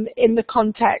in the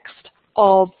context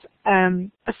of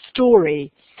a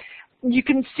story. You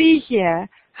can see here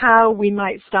how we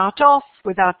might start off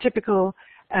with our typical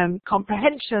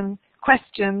comprehension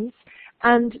questions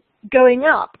and going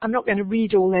up. I'm not going to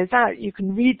read all those out. You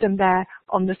can read them there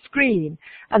on the screen.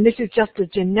 And this is just a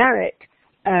generic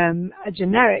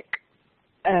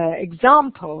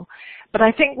example. But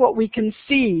I think what we can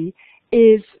see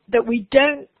is that we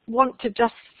don't want to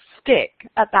just stick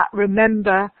at that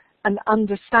remember and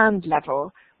understand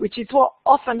level, which is what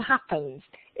often happens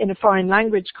in a foreign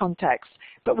language context,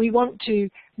 but we want to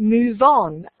move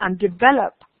on and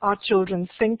develop our children's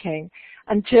thinking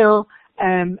until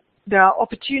there are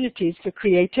opportunities for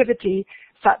creativity,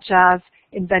 such as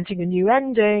inventing a new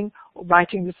ending, or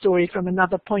writing the story from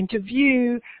another point of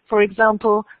view, for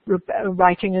example,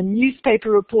 writing a newspaper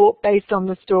report based on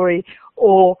the story,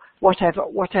 or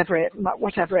whatever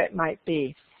it might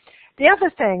be. The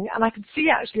other thing, and I can see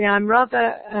actually I'm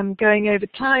rather going over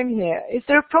time here. Is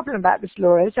there a problem about this,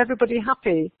 Laura? Is everybody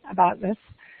happy about this?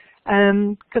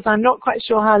 Because I'm not quite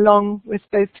sure how long we're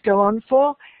supposed to go on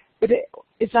for. But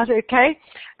is that okay?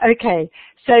 Okay.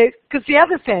 So, because the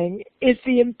other thing is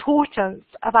the importance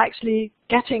of actually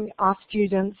getting our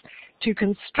students to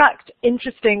construct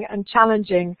interesting and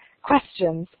challenging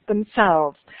questions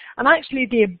themselves. And actually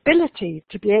the ability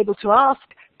to be able to ask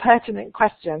pertinent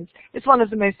questions is one of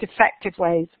the most effective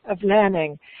ways of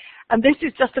learning. And this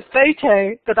is just a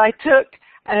photo that I took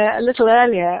a little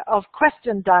earlier of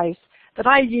question dice that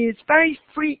I use very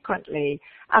frequently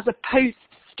as a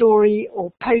post-story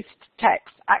or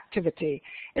post-text activity.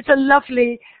 It's a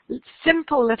lovely,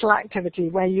 simple little activity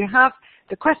where you have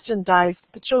the question dice,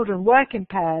 the children work in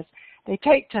pairs, they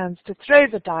take turns to throw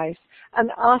the dice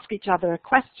and ask each other a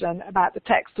question about the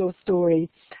text or story,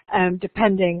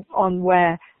 depending on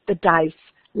where the dice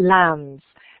lands.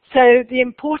 So the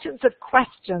importance of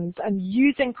questions and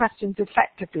using questions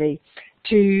effectively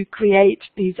to create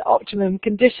these optimum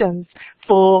conditions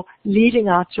for leading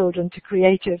our children to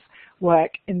creative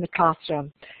work in the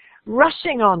classroom.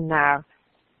 Rushing on now,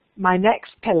 my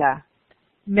next pillar,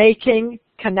 making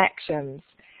connections.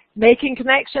 Making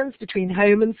connections between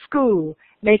home and school,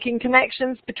 making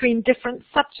connections between different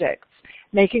subjects,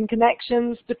 making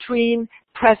connections between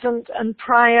present and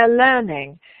prior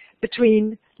learning,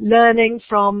 between learning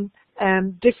from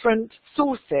different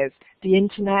sources, the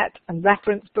internet and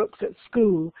reference books at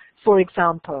school, for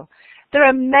example. There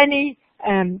are many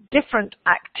different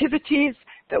activities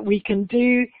that we can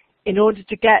do in order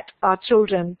to get our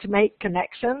children to make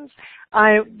connections.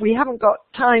 We haven't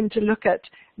got time to look at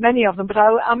many of them, but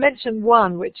I'll mention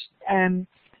one which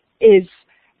is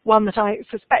one that I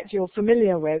suspect you're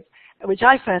familiar with, which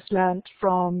I first learned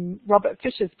from Robert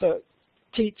Fisher's book,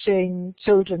 Teaching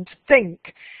Children to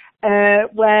Think,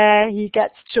 where he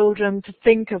gets children to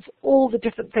think of all the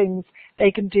different things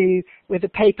they can do with a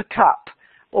paper cup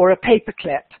or a paper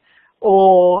clip,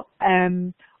 or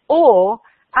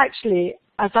actually,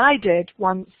 as I did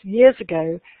once years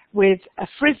ago with a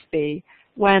frisbee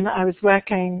when I was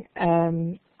working,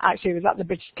 actually it was at the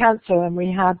British Council, and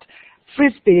we had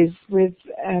frisbees with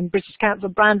British Council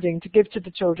branding to give to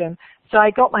the children. So I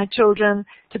got my children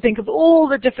to think of all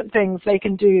the different things they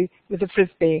can do with a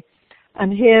frisbee.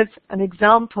 And here's an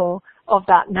example of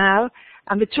that now.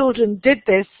 And the children did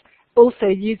this also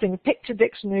using a picture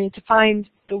dictionary to find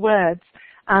the words.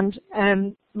 And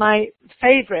my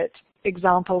favorite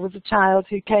example was a child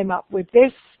who came up with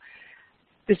this.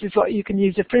 This is what you can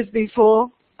use a frisbee for,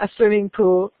 a swimming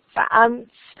pool for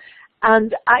ants.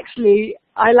 And actually,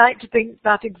 I like to think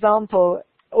that example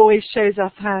always shows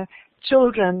us how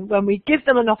children, when we give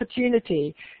them an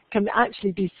opportunity, can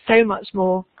actually be so much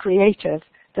more creative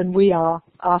than we are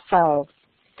ourselves.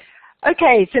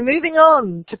 Okay, so moving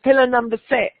on to pillar number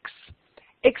 6,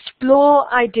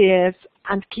 explore ideas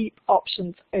and keep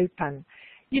options open.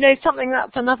 You know,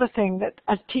 that's another thing that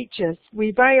as teachers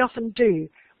we very often do.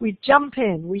 We jump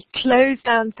in, we close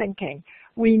down thinking.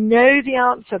 We know the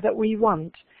answer that we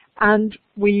want, and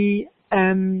we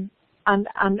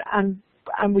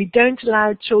we don't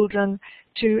allow children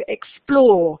to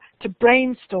explore, to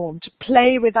brainstorm, to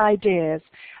play with ideas,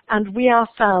 and we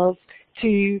ourselves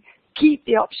to keep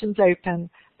the options open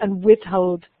and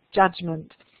withhold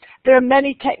judgment. There are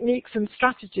many techniques and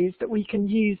strategies that we can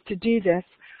use to do this.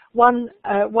 One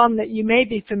that you may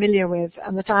be familiar with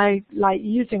and that I like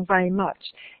using very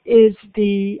much is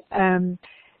the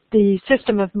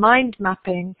system of mind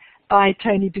mapping by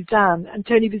Tony Buzan. And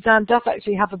Tony Buzan does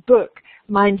actually have a book,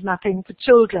 Mind Mapping for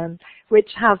Children, which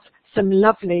has some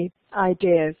lovely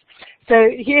ideas. So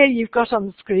here you've got on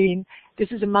the screen,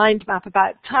 this is a mind map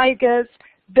about tigers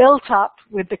built up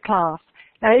with the class.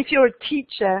 Now, if you're a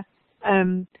teacher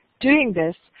doing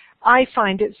this, I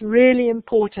find it's really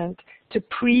important to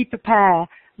pre-prepare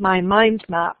my mind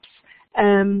maps,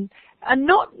 and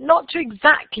not to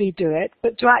exactly do it,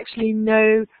 but to actually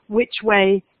know which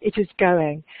way it is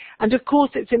going. And of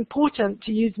course, it's important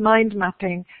to use mind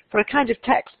mapping for a kind of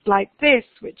text like this,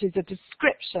 which is a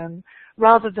description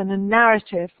rather than a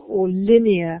narrative or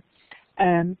linear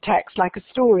text, like a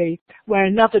story, where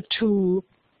another tool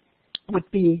would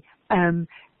be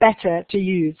better to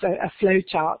use, a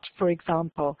flowchart, for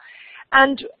example.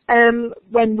 And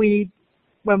when we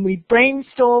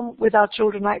brainstorm with our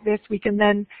children like this, we can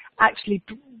then actually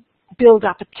build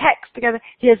up a text together.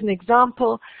 Here's an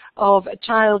example of a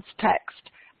child's text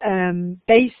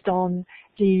based on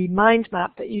the mind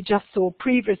map that you just saw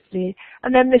previously.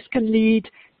 And then this can lead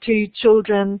to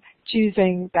children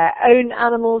choosing their own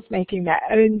animals, making their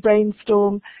own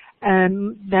brainstorm,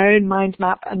 their own mind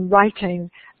map, and writing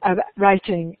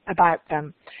about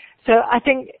them. So I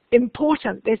think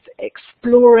important, this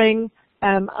exploring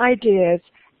ideas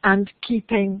and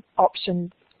keeping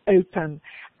options open.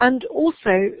 And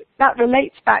also that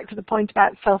relates back to the point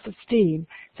about self-esteem,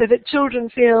 so that children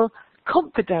feel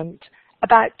confident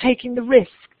about taking the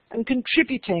risk and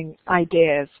contributing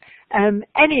ideas,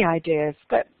 any ideas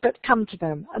that come to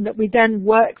them, and that we then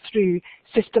work through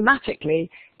systematically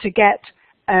to get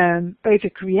both a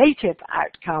creative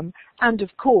outcome and,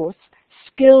 of course,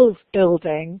 skills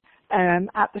building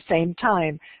at the same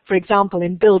time. For example,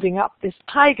 in building up this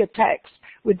tiger text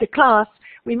with the class,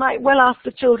 we might well ask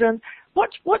the children,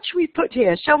 what should we put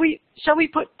here? Shall we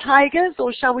put tigers,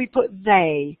 or shall we put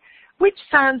they? Which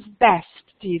sounds best,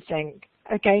 do you think?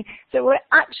 Okay, so we're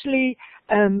actually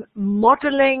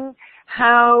modeling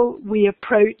how we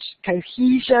approach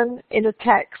cohesion in a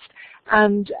text,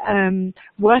 and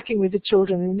working with the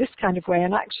children in this kind of way,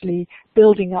 and actually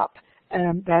building up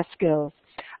their skills.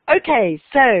 Okay,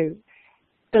 so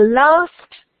the last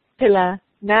pillar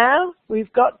now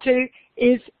we've got to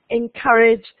is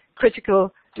encourage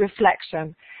critical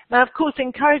reflection. Now, of course,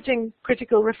 encouraging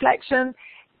critical reflection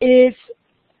is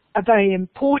a very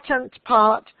important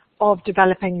part of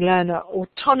developing learner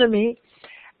autonomy,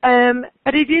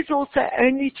 but it is also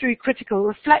only through critical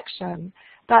reflection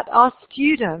that our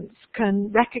students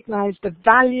can recognize the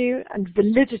value and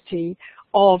validity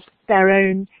of their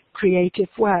own creative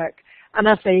work. And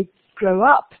as they grow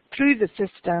up through the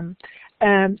system,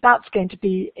 that's going to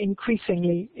be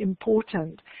increasingly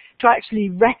important to actually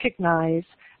recognize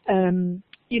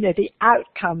the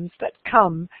outcomes that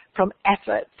come from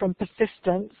effort, from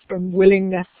persistence, from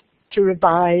willingness to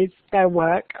revise their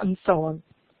work, and so on.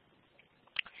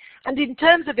 And in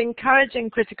terms of encouraging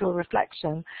critical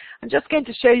reflection, I'm just going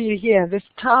to show you here this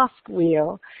task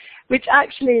wheel, which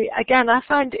actually, again, I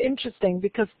find interesting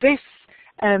because this,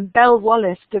 Belle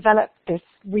Wallace developed this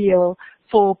wheel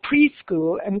for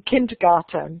preschool and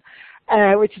kindergarten,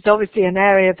 which is obviously an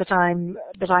area that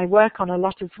I work on a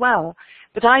lot as well.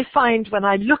 But I find when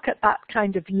I look at that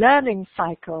kind of learning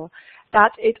cycle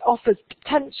that it offers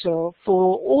potential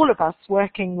for all of us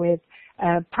working with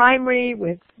primary,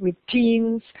 with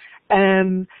teens,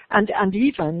 and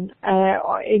even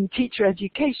in teacher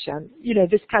education.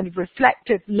 This kind of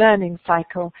reflective learning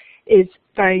cycle is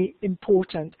very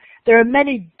important. There are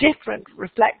many different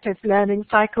reflective learning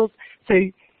cycles, so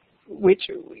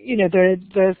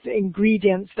there's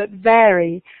ingredients that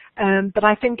vary, but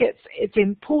I think it's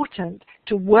important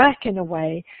to work in a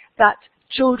way that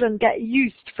children get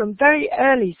used from very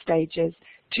early stages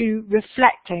to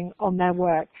reflecting on their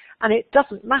work. And it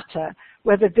doesn't matter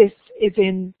whether this is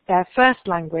in their first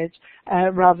language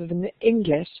rather than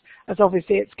English, as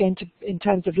obviously it's going to, in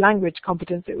terms of language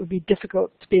competence, it would be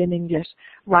difficult to be in English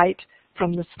right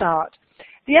from the start.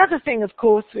 The other thing, of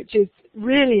course, which is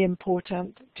really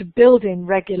important to build in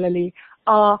regularly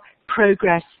are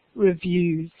progress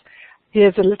reviews.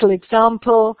 Here's a little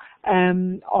example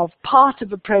of part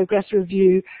of a progress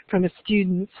review from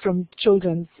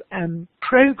children's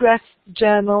progress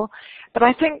journal. But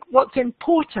I think what's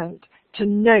important to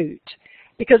note,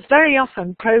 because very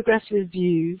often progress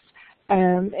reviews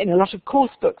in a lot of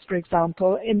course books, for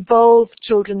example, involve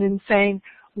children in saying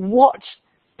what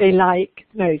they like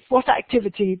most, what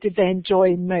activity did they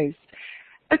enjoy most.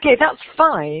 Okay, that's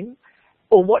fine,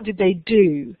 or what did they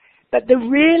do? But the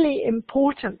really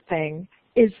important thing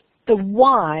is the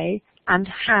why and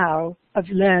how of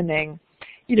learning.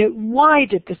 Why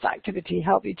did this activity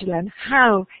help you to learn?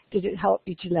 How did it help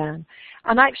you to learn?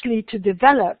 And actually to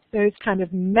develop those kind of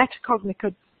metacognitive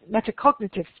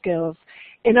skills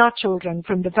in our children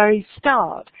from the very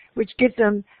start, which gives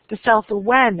them the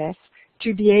self-awareness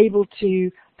to be able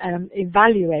to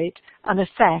evaluate and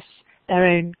assess their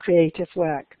own creative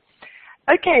work.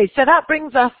 Okay, so that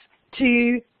brings us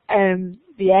to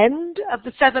the end of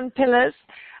the 7 pillars.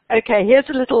 Okay, here's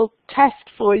a little test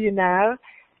for you now.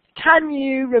 Can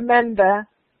you remember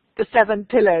the 7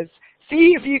 pillars?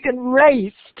 See if you can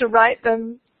race to write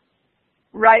them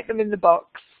in the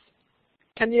box.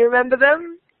 Can you remember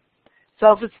them?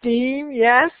 Self-esteem,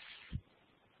 yes.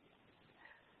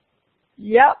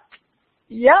 Yep.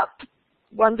 Yep.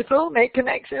 Wonderful. Make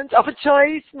connections. Offer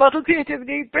choice. Model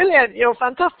creativity. Brilliant. You're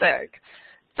fantastic.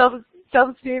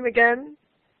 Self-esteem again.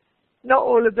 Not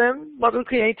all of them. Model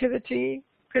creativity.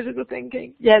 Critical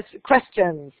thinking. Yes.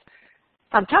 Questions.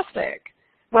 Fantastic.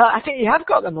 Well, I think you have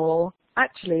got them all,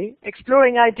 actually.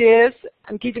 Exploring ideas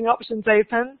and keeping options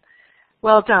open.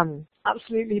 Well done.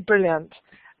 Absolutely brilliant.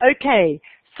 Okay.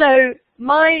 So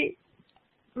from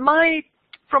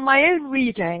my own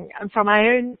reading and from my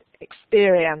own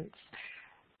experience,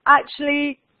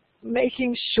 actually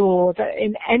making sure that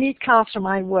in any classroom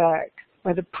I work,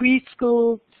 whether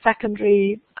preschool,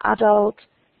 secondary, adult,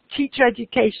 teacher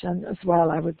education as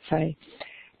well, I would say,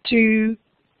 to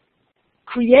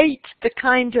create the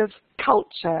kind of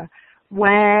culture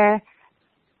where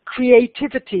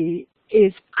creativity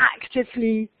is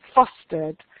actively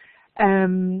fostered,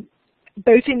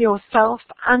 both in yourself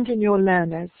and in your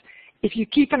learners. If you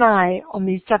keep an eye on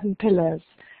these 7 pillars,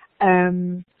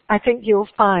 I think you'll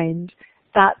find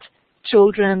that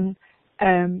children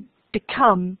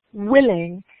become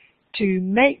willing to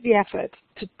make the effort,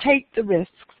 to take the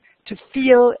risks, to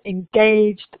feel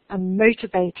engaged and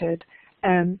motivated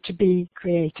to be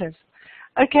creative.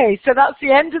 Okay, so that's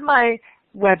the end of my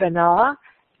webinar.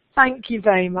 Thank you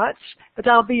very much, but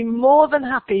I'll be more than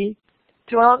happy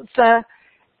to answer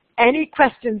any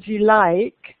questions you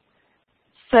like.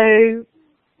 So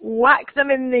whack them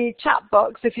in the chat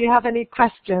box if you have any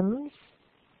questions.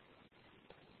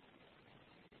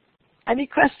 Any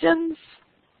questions?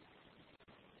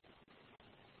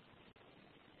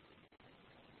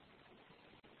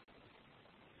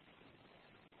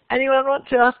 Anyone want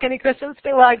to ask any questions?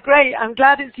 Well, great. I'm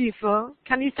glad it's useful.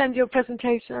 Can you send your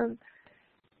presentation?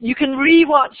 You can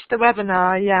re-watch the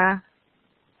webinar, yeah.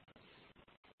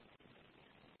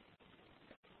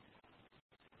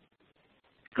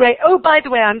 Great. Oh, by the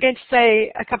way, I'm going to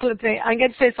say a couple of things. I'm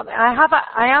going to say something. I have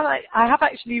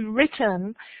actually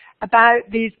written about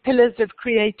these pillars of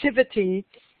creativity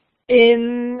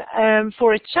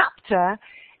for a chapter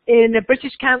in a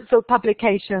British Council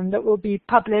publication that will be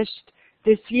published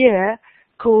this year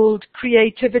called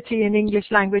Creativity in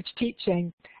English Language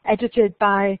Teaching, edited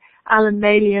by Alan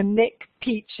Maley and Nick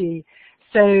Peachy.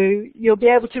 So you'll be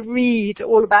able to read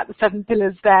all about the 7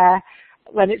 pillars there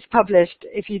when it's published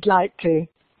if you'd like to.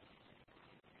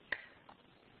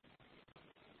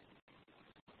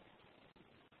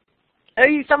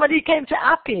 Oh, somebody came to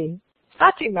Appy.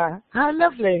 Fatima, how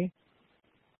lovely.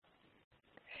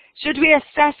 Should we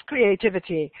assess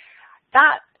creativity?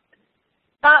 That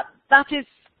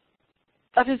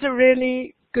is a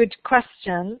really good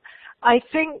question. I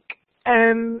think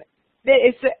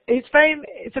it's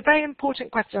a very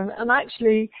important question, and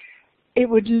actually it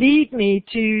would lead me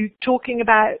to talking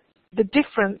about the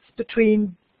difference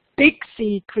between big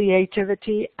C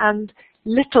creativity and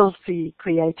little c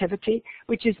creativity,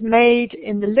 which is made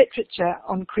in the literature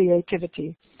on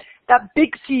creativity. That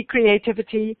big C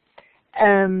creativity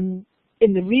in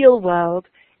the real world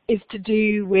is to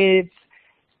do with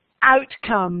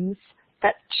outcomes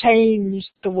that change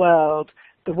the world,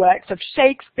 the works of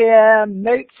Shakespeare,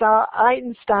 Mozart,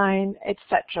 Einstein,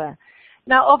 etc.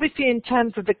 Now, obviously, in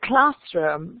terms of the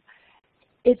classroom,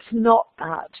 it's not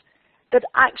that. That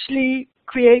actually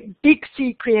create big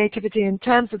C creativity in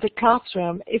terms of the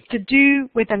classroom is to do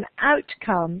with an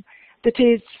outcome that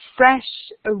is fresh,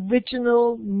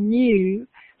 original, new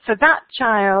for that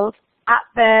child at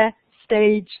their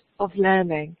stage of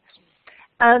learning.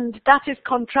 And that is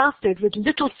contrasted with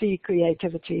little c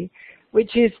creativity,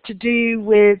 which is to do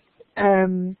with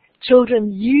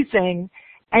children using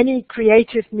any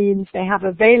creative means they have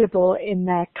available in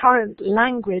their current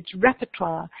language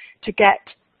repertoire to get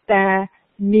their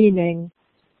meaning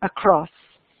across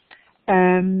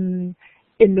in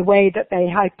the way that they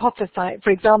hypothesize. For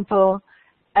example,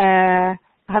 I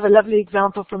have a lovely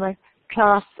example from a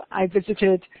class I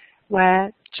visited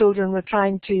where children were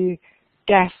trying to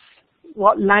guess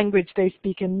what language they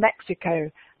speak in Mexico,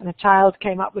 and a child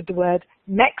came up with the word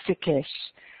Mexikish,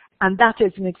 and that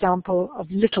is an example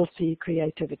of little c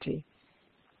creativity.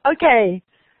 Okay,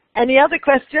 any other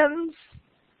questions?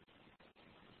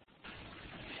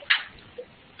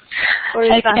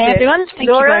 Okay, everyone, thank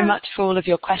you very much for all of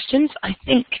your questions. I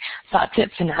think that's it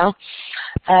for now.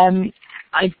 I'm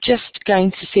just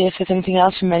going to see if there's anything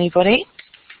else from anybody.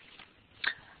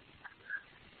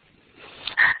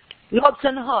 Lots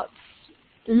and hots.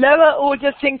 Lower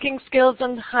order thinking skills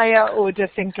and higher order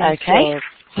thinking skills.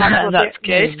 That's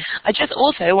good. I just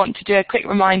also want to do a quick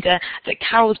reminder that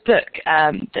Carol's book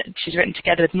that she's written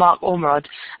together with Mark Ormerod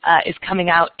is coming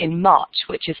out in March,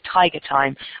 which is Tiger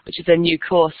Time, which is a new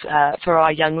course for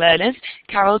our young learners.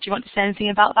 Carol, do you want to say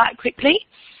anything about that quickly?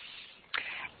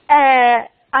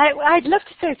 I'd love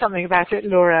to say something about it,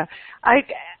 Laura.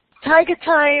 Tiger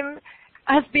Time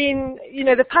has been,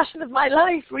 the passion of my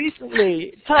life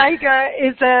recently. Tiger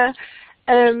is a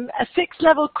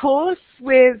 6-level course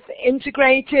with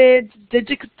integrated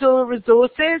digital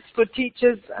resources for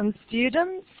teachers and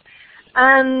students.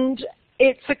 And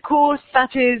it's a course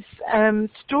that is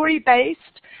story-based,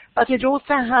 but it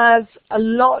also has a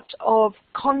lot of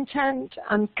content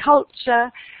and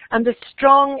culture and a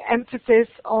strong emphasis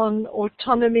on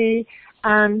autonomy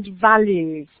and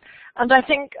values. And I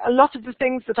think a lot of the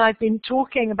things that I've been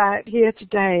talking about here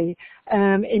today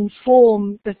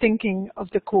inform the thinking of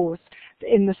the course,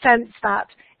 in the sense that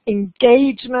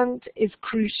engagement is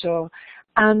crucial.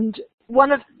 And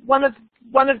one of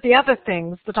the other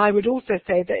things that I would also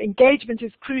say, that engagement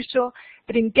is crucial,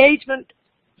 but engagement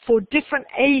for different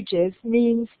ages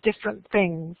means different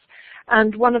things.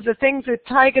 And one of the things with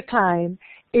Tiger Time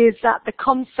is that the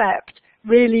concept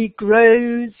really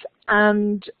grows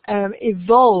and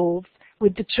evolves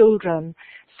with the children,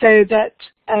 so that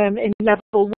in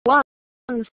level 1,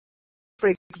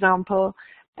 for example,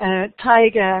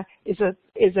 Tiger is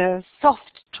a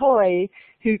soft toy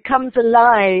who comes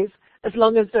alive as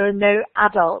long as there are no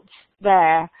adults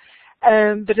there.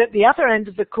 But at the other end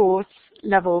of the course,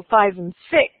 level 5 and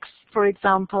 6, for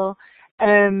example,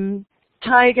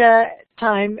 Tiger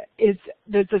Time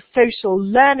there's a social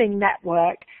learning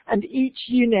network, and each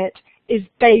unit is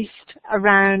based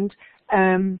around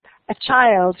a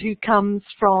child who comes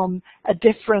from a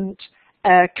different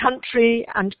country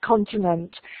and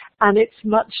continent, and it's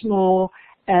much more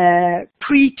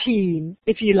pre-teen,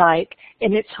 if you like,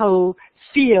 in its whole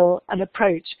feel and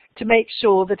approach, to make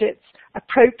sure that it's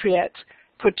appropriate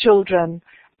for children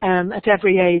at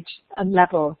every age and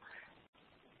level.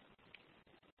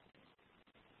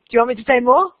 Do you want me to say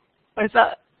more? Or is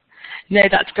that? No,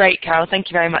 that's great, Carol. Thank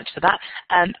you very much for that.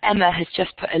 Emma has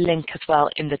just put a link as well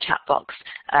in the chat box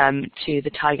to the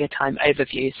Tiger Time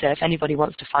overview. So if anybody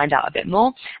wants to find out a bit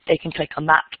more, they can click on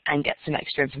that and get some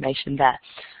extra information there.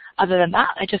 Other than that,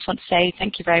 I just want to say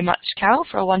thank you very much, Carol,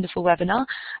 for a wonderful webinar.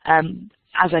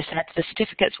 As I said, the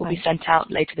certificates will be sent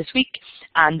out later this week,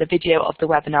 and the video of the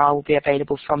webinar will be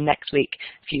available from next week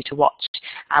for you to watch,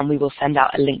 and we will send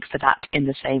out a link for that in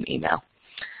the same email.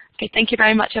 Okay, thank you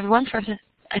very much, everyone, for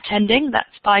attending. That's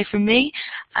bye from me,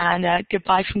 and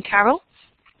goodbye from Carol.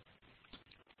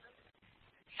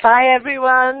 Bye,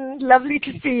 everyone. Lovely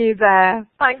to see you there.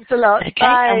 Thanks a lot. Okay,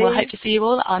 Bye. and we'll hope to see you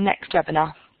all at our next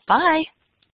webinar. Bye.